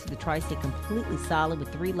Arlington Heights to the Tri-State completely solid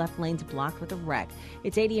with 3 left lanes blocked with a wreck.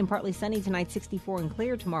 It's 80 and partly sunny tonight, 64 and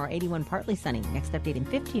clear tomorrow, 81 partly sunny. Next update in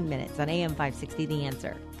 15 minutes on AM 560 The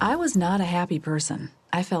Answer. I was not a happy person.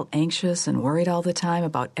 I felt anxious and worried all the time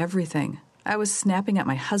about everything. I was snapping at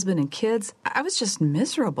my husband and kids. I was just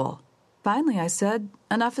miserable. Finally, I said,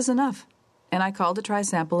 enough is enough. And I called to try a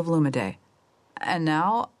sample of Lumiday. And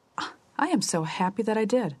now, I am so happy that I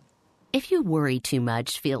did. If you worry too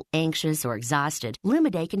much, feel anxious or exhausted,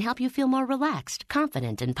 Lumiday can help you feel more relaxed,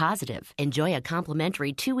 confident, and positive. Enjoy a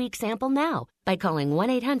complimentary 2-week sample now by calling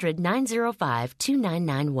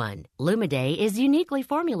 1-800-905-2991. Lumiday is uniquely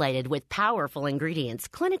formulated with powerful ingredients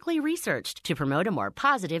clinically researched to promote a more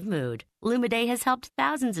positive mood. Lumiday has helped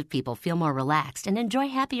thousands of people feel more relaxed and enjoy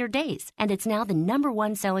happier days, and it's now the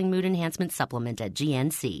 #1 selling mood enhancement supplement at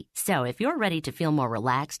GNC. So if you're ready to feel more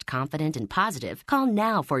relaxed, confident, and positive, call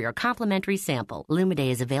now for your complimentary sample.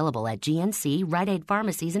 Lumiday is available at GNC, Rite Aid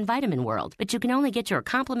pharmacies, and Vitamin World, but you can only get your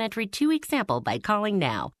complimentary 2-week sample by calling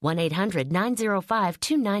now.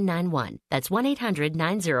 1-800-905-2991. That's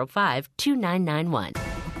 1-800-905-2991.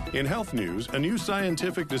 In health news, a new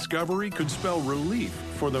scientific discovery could spell relief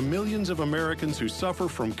for the millions of Americans who suffer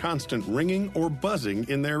from constant ringing or buzzing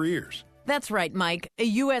in their ears. That's right, Mike. A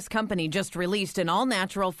U.S. company just released an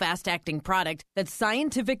all-natural, fast-acting product that's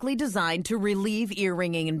scientifically designed to relieve ear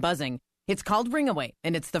ringing and buzzing. It's called Ringaway,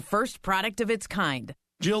 and it's the first product of its kind.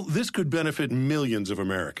 Jill, this could benefit millions of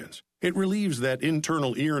Americans. It relieves that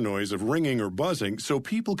internal ear noise of ringing or buzzing so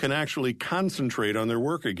people can actually concentrate on their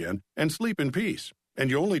work again and sleep in peace. And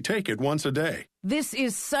you only take it once a day. This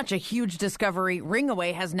is such a huge discovery.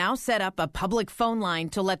 Ringaway has now set up a public phone line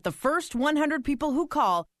to let the first 100 people who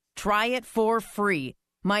call try it for free.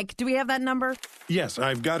 Mike, do we have that number? Yes,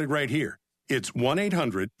 I've got it right here. It's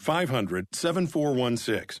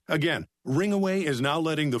 1-800-500-7416. Again, Ringaway is now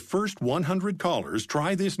letting the first 100 callers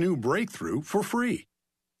try this new breakthrough for free.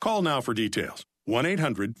 Call now for details.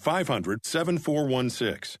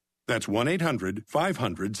 1-800-500-7416. That's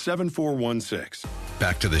 1-800-500-7416.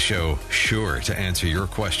 Back to the show, sure to answer your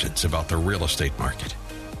questions about the real estate market.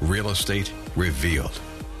 Real Estate Revealed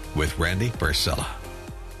with Randy Barcella.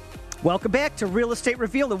 Welcome back to Real Estate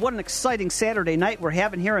Revealed, and what an exciting Saturday night we're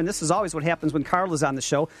having here, and this is always what happens when Carla's on the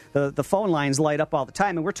show. The phone lines light up all the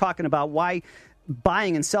time, and we're talking about why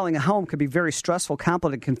buying and selling a home can be very stressful,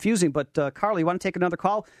 complicated, confusing. But, Carla, you want to take another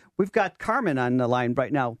call? We've got Carmen on the line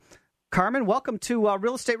right now. Carmen, welcome to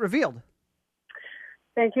Real Estate Revealed.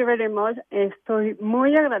 Thank you very much. Estoy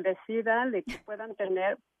muy agradecida de que puedan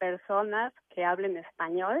tener personas que hablen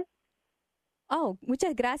español. Oh,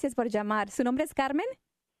 muchas gracias por llamar. ¿Su nombre es Carmen?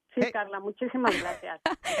 Sí, Carla, muchísimas gracias.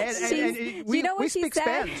 You know what she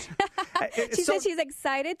said? She said she's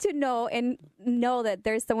excited to know that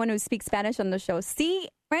there's someone who speaks Spanish on the show. See,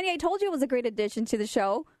 Randy, I told you it was a great addition to the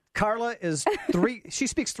show. Carla is she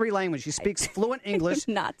speaks three languages. She speaks fluent English,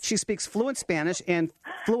 she speaks fluent Spanish, and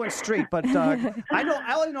fluent street. But I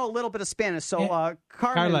only know a little bit of Spanish. So, Carmen.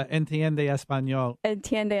 Carla, entiende español.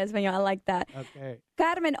 Entiende español. I like that. Okay.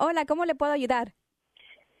 Carmen, hola, ¿cómo le puedo ayudar?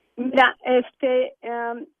 Mira,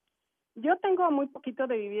 yo tengo muy poquito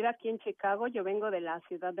de vivir aquí en Chicago. Yo vengo de la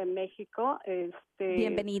Ciudad de México.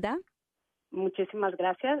 Bienvenida. Muchísimas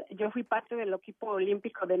gracias. Yo fui parte del equipo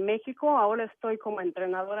olímpico de México. Ahora estoy como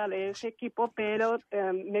entrenadora de ese equipo, pero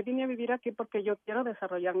me vine a vivir aquí porque yo quiero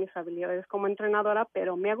desarrollar mis habilidades como entrenadora,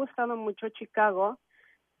 pero me ha gustado mucho Chicago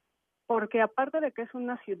porque aparte de que es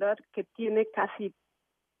una ciudad que tiene casi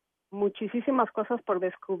muchísimas cosas por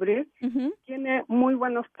descubrir, tiene muy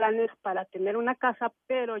buenos planes para tener una casa,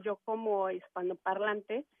 pero yo como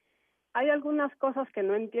hispanoparlante hay algunas cosas que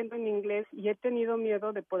no entiendo en inglés y he tenido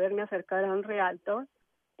miedo de poderme acercar a un realtor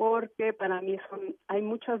porque para mí hay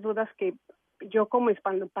muchas dudas que yo como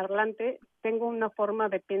hispanoparlante tengo una forma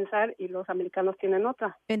de pensar y los americanos tienen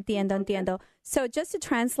otra. Entiendo. So just to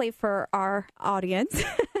translate for our audience,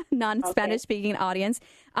 non-Spanish speaking audience,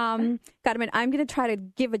 Carmen, I'm going to try to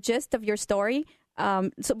give a gist of your story.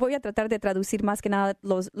 So voy a tratar de traducir más que nada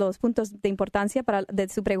los puntos de importancia de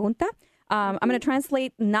su pregunta. I'm going to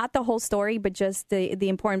translate not the whole story, but just the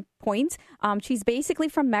important points. She's basically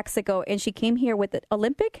from Mexico, and she came here with the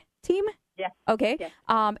Olympic team. Yeah. Okay. Yeah.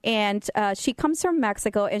 And she comes from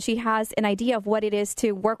Mexico, and she has an idea of what it is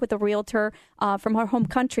to work with a realtor from her home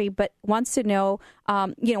country, but wants to know,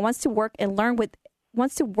 wants to work and learn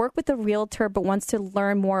wants to work with a realtor, but wants to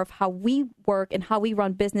learn more of how we work and how we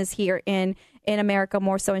run business here in America,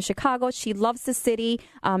 more so in Chicago. She loves the city.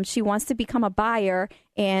 She wants to become a buyer,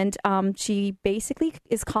 and she basically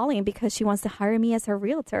is calling because she wants to hire me as her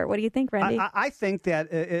realtor. What do you think, Randy? I think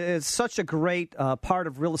that it's such a great part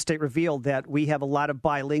of Real Estate Revealed that we have a lot of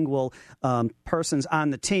bilingual persons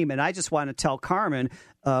on the team. And I just want to tell Carmen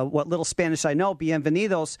what little Spanish I know.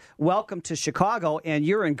 Bienvenidos. Welcome to Chicago. And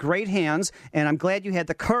you're in great hands. And I'm glad you had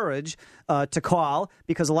the courage to call,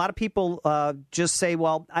 because a lot of people just say,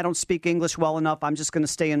 well, I don't speak English well enough. I'm just going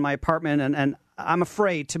to stay in my apartment and I'm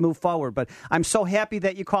afraid to move forward. But I'm so happy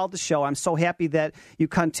that you called the show. I'm so happy that you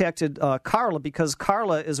contacted Carla, because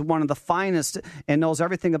Carla is one of the finest and knows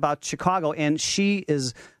everything about Chicago. And she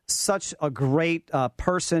is such a great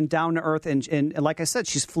person, down to earth. And like I said,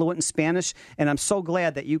 she's fluent in Spanish. And I'm so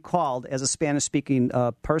glad that you called as a Spanish-speaking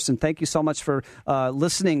person. Thank you so much for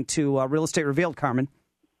listening to Real Estate Revealed, Carmen.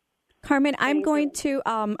 Carmen, I'm going to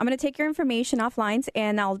take your information offline,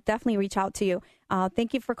 and I'll definitely reach out to you.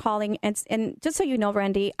 Thank you for calling. And just so you know,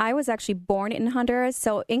 Randy, I was actually born in Honduras,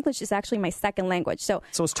 so English is actually my second language. So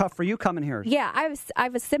it's tough for you coming here. Yeah,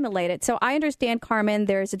 I've assimilated. So I understand, Carmen,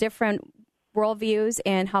 there's a different worldviews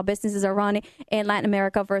and how businesses are run in Latin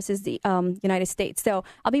America versus the United States. So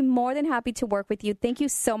I'll be more than happy to work with you. Thank you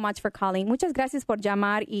so much for calling. Muchas gracias por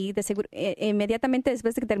llamar, y de seguro inmediatamente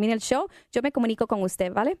después de que termine el show, yo me comunico con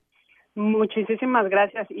usted, ¿vale? Muchísimas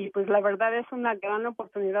gracias, y pues la verdad es una gran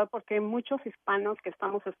oportunidad porque hay muchos hispanos que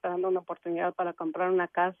estamos esperando una oportunidad para comprar una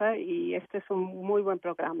casa, y este es un muy buen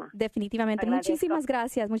programa. Definitivamente. Muchísimas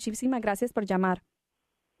gracias por llamar.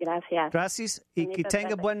 Gracias. Gracias, y que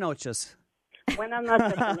tenga buenas noches. Buenas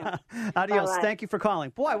noches, señor. Adios. Bye-bye. Thank you for calling.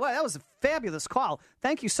 Boy, that was a fabulous call.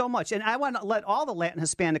 Thank you so much. And I want to let all the Latin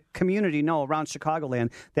Hispanic community know around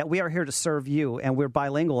Chicagoland that we are here to serve you, and we're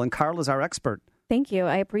bilingual, and Carla's our expert. Thank you.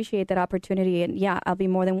 I appreciate that opportunity. And yeah, I'll be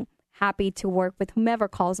more than happy to work with whomever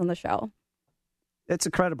calls on the show. It's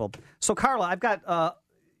incredible. So, Carla, I've got,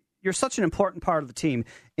 you're such an important part of the team.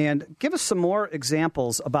 And give us some more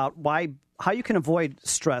examples about how you can avoid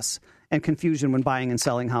stress and confusion when buying and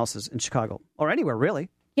selling houses in Chicago or anywhere, really.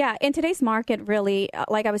 Yeah, in today's market, really,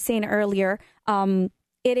 like I was saying earlier,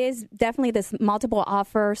 it is definitely this multiple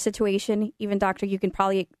offer situation. Even, Doctor, you can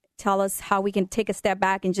probably tell us how we can take a step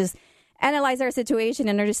back and just analyze our situation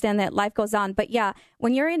and understand that life goes on. But yeah,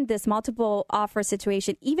 when you're in this multiple offer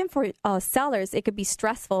situation, even for sellers, it could be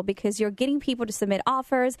stressful because you're getting people to submit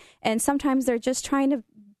offers, and sometimes they're just trying to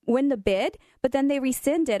win the bid, but then they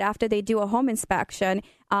rescind it after they do a home inspection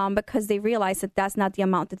because they realize that that's not the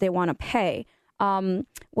amount that they want to pay.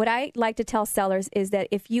 What I like to tell sellers is that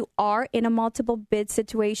if you are in a multiple bid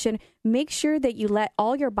situation, make sure that you let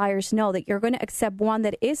all your buyers know that you're going to accept one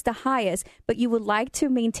that is the highest, but you would like to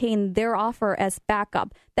maintain their offer as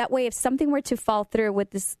backup. That way, if something were to fall through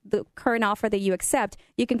with the current offer that you accept,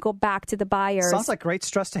 you can go back to the buyers. Sounds like great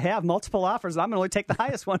stress to have. Multiple offers. I'm going to only take the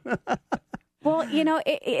highest one. Well,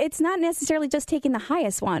 it's not necessarily just taking the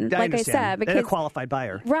highest one, like I said. Because, and a qualified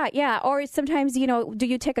buyer. Right, yeah. Or sometimes, do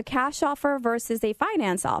you take a cash offer versus a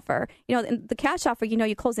finance offer? The cash offer,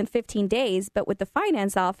 you close in 15 days, but with the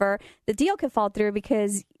finance offer, the deal could fall through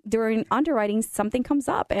because during underwriting, something comes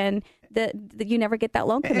up and you never get that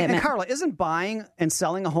loan commitment. And Carla, isn't buying and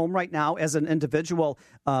selling a home right now as an individual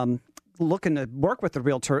looking to work with the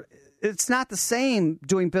realtor, it's not the same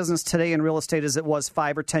doing business today in real estate as it was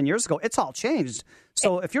 5 or 10 years ago. It's all changed.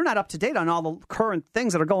 So if you're not up to date on all the current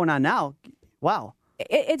things that are going on now, wow.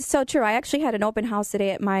 It's so true. I actually had an open house today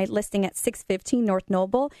at my listing at 615 North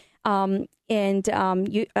Noble and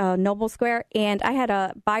Noble Square. And I had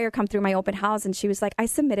a buyer come through my open house, and she was like, I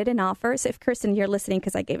submitted an offer. So if Kirsten, you're listening,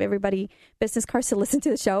 because I gave everybody business cards to listen to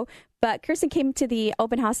the show. But Kirsten came to the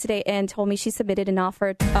open house today and told me she submitted an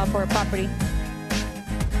offer for a property.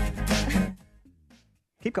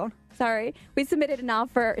 Keep going. Sorry. She submitted an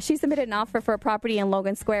offer for a property in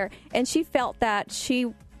Logan Square, and she felt that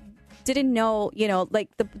she didn't know,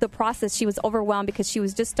 the process. She was overwhelmed because she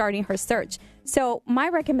was just starting her search. So my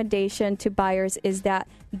recommendation to buyers is that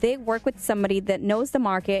they work with somebody that knows the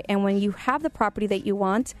market, and when you have the property that you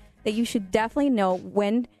want, that you should definitely know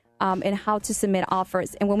when and how to submit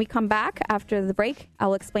offers. And when we come back after the break,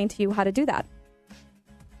 I'll explain to you how to do that.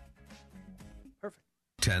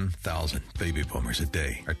 10,000 baby boomers a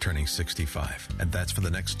day are turning 65, and that's for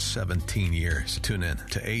the next 17 years. Tune in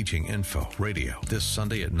to Aging Info Radio this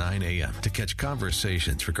Sunday at 9 a.m. to catch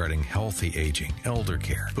conversations regarding healthy aging, elder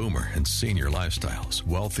care, boomer and senior lifestyles,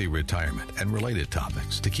 wealthy retirement, and related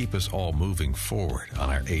topics to keep us all moving forward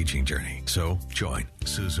on our aging journey. So join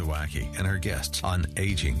Suzuki and her guests on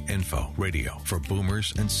Aging Info Radio for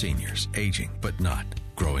boomers and seniors, aging but not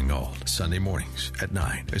growing old. Sunday mornings at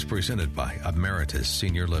 9 is presented by Emeritus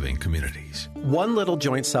Senior Living Communities. One Little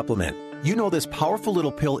Joint Supplement. You know this powerful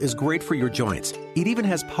little pill is great for your joints. It even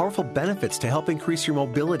has powerful benefits to help increase your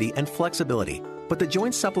mobility and flexibility. But the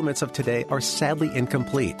joint supplements of today are sadly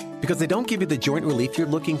incomplete because they don't give you the joint relief you're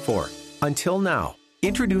looking for. Until now.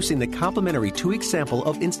 Introducing the complimentary 2-week sample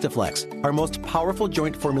of Instaflex, our most powerful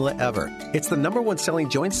joint formula ever. It's the #1 selling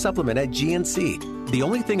joint supplement at GNC. The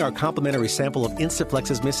only thing our complimentary sample of Instaflex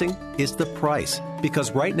is missing is the price.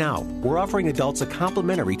 Because right now, we're offering adults a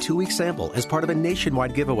complimentary 2-week sample as part of a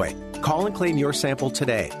nationwide giveaway. Call and claim your sample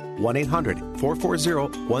today.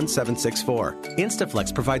 1-800-440-1764.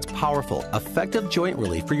 Instaflex provides powerful, effective joint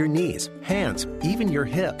relief for your knees, hands, even your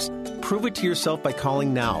hips. Prove it to yourself by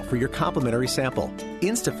calling now for your complimentary sample.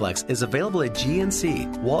 Instaflex is available at GNC,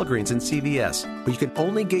 Walgreens, and CVS, but you can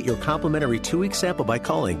only get your complimentary 2-week sample by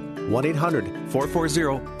calling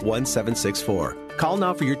 1-800-440-1764. Call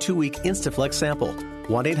now for your 2-week Instaflex sample.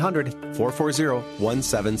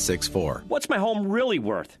 1-800-440-1764. What's my home really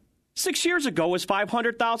worth? 6 years ago it was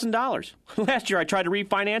 $500,000. Last year I tried to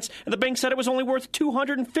refinance, and the bank said it was only worth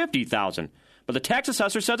 $250,000. But the tax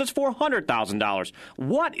assessor says it's $400,000.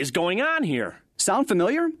 What is going on here? Sound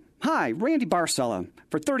familiar? Hi, Randy Barcella.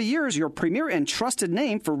 For 30 years, your premier and trusted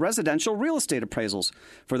name for residential real estate appraisals.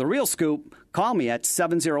 For the real scoop, call me at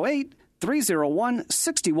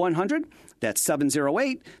 708-301-6100. That's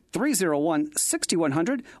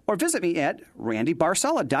 708-301-6100. Or visit me at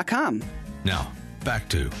randybarcella.com. Now, back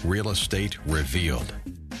to Real Estate Revealed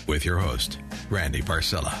with your host, Randy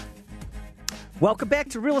Barcella. Welcome back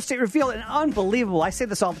to Real Estate Revealed. And unbelievable, I say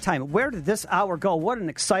this all the time, where did this hour go? What an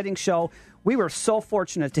exciting show. We were so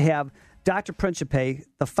fortunate to have Dr. Principe,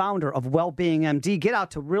 the founder of Wellbeing MD. Get out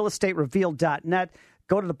to realestaterevealed.net.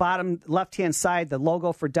 Go to the bottom left-hand side, the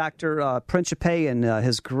logo for Dr. Principe and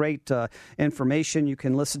his great information you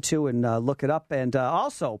can listen to and look it up. And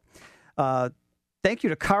also, thank you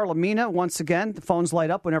to Carla Mina once again. The phones light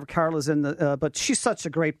up whenever Carla's in but she's such a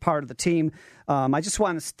great part of the team. I just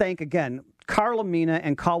want to thank again Carla Mina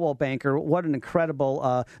and Caldwell Banker. What an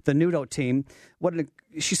incredible, the Nudo team.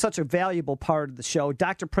 She's such a valuable part of the show.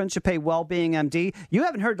 Dr. Principe, Wellbeing MD. You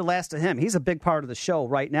haven't heard the last of him. He's a big part of the show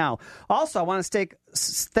right now. Also, I want to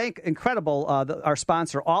thank our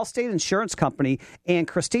sponsor, Allstate Insurance Company, and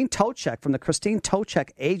Christine Tochek from the Christine Tochek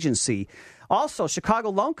Agency. Also,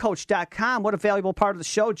 ChicagoLoanCoach.com. What a valuable part of the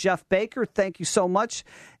show. Jeff Baker, thank you so much.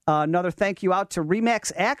 Another thank you out to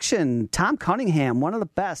RE/MAX Action, Tom Cunningham, one of the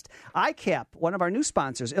best. ICAP, one of our new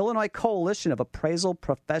sponsors, Illinois Coalition of Appraisal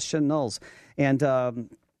Professionals. And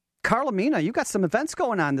Carla Mina, you got some events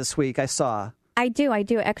going on this week, I saw. I do.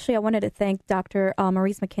 Actually, I wanted to thank Dr.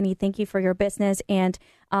 Maurice McKinney. Thank you for your business. And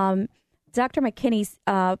Dr. McKinney's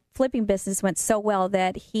flipping business went so well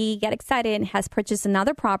that he got excited and has purchased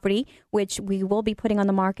another property, which we will be putting on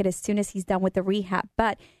the market as soon as he's done with the rehab.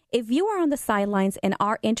 But if you are on the sidelines and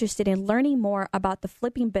are interested in learning more about the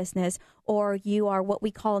flipping business, or you are what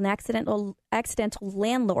we call an accidental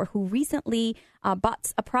landlord who recently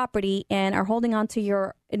bought a property and are holding on to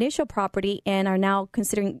your initial property and are now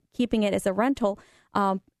considering keeping it as a rental,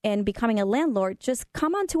 and becoming a landlord, just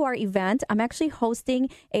come on to our event. I'm actually hosting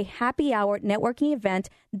a happy hour networking event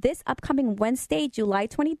this upcoming Wednesday, July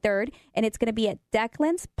 23rd, and it's going to be at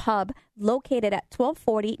Declan's Pub, located at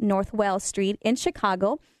 1240 North Wells Street in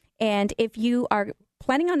Chicago. And if you are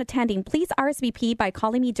planning on attending, please RSVP by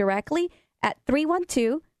calling me directly at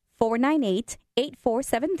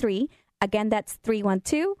 312-498-8473. Again, that's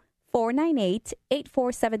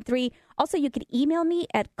 312-498-8473. Also, you can email me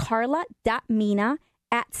at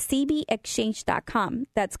carla.mina@cbexchange.com.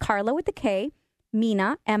 That's Carla with the K,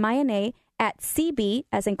 Mina, M-I-N-A, at CB,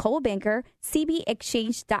 as in Coldwell Banker,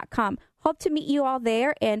 cbexchange.com. Hope to meet you all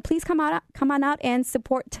there, and please come on out and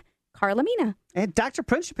support Carla Mina. And Dr.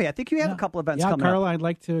 Principe, I think you have a couple events coming Carla, up. I'd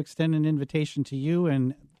like to extend an invitation to you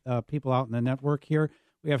and people out in the network here.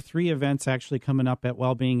 We have 3 events actually coming up at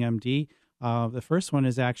Wellbeing MD. The first one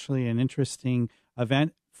is actually an interesting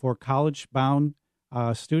event for college-bound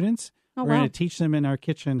students. Oh, We're going to teach them in our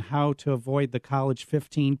kitchen how to avoid the college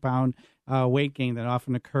 15-pound weight gain that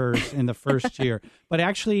often occurs in the first year. But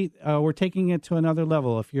actually, we're taking it to another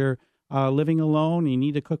level. If you're living alone, you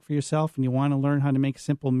need to cook for yourself, and you want to learn how to make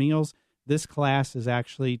simple meals, this class is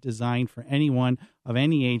actually designed for anyone of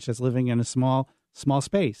any age that's living in a small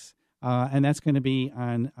space. And that's going to be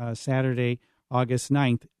on Saturday, August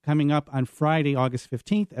 9th. Coming up on Friday, August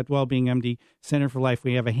 15th at Wellbeing MD Center for Life,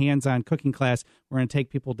 we have a hands-on cooking class. We're going to take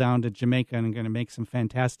people down to Jamaica and going to make some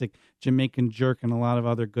fantastic Jamaican jerk and a lot of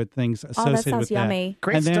other good things associated with that. Yummy.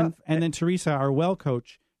 Great stuff. And then Teresa, our well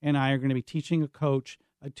coach, and I are going to be teaching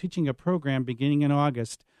a program beginning in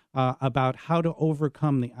August about how to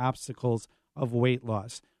overcome the obstacles of weight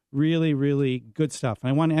loss. Really, really good stuff. And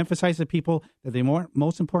I want to emphasize to people that the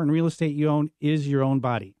most important real estate you own is your own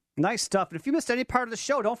body. Nice stuff. And if you missed any part of the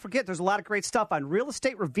show, don't forget there's a lot of great stuff on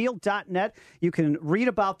realestaterevealed.net. You can read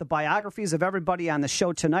about the biographies of everybody on the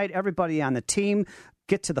show tonight, everybody on the team.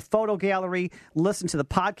 Get to the photo gallery, listen to the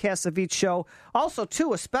podcasts of each show. Also,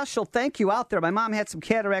 too, a special thank you out there. My mom had some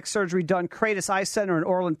cataract surgery done, Kratos Eye Center in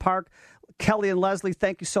Orland Park. Kelly and Leslie,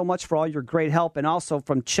 thank you so much for all your great help. And also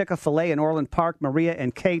from Chick-fil-A in Orland Park, Maria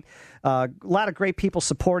and Kate. A lot of great people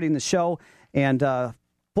supporting the show. And,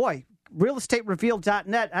 boy,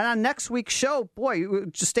 realestaterevealed.net. And on next week's show, boy,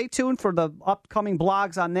 just stay tuned for the upcoming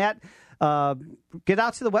blogs on that. Get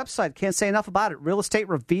out to the website. Can't say enough about it.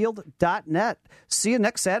 realestaterevealed.net. See you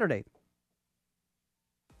next Saturday.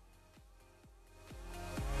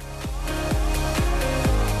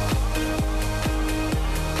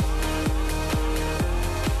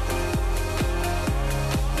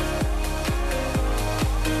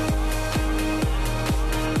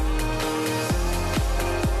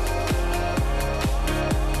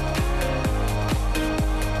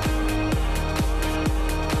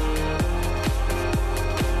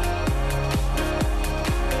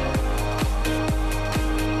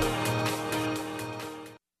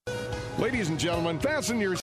 Ladies and gentlemen, fasten your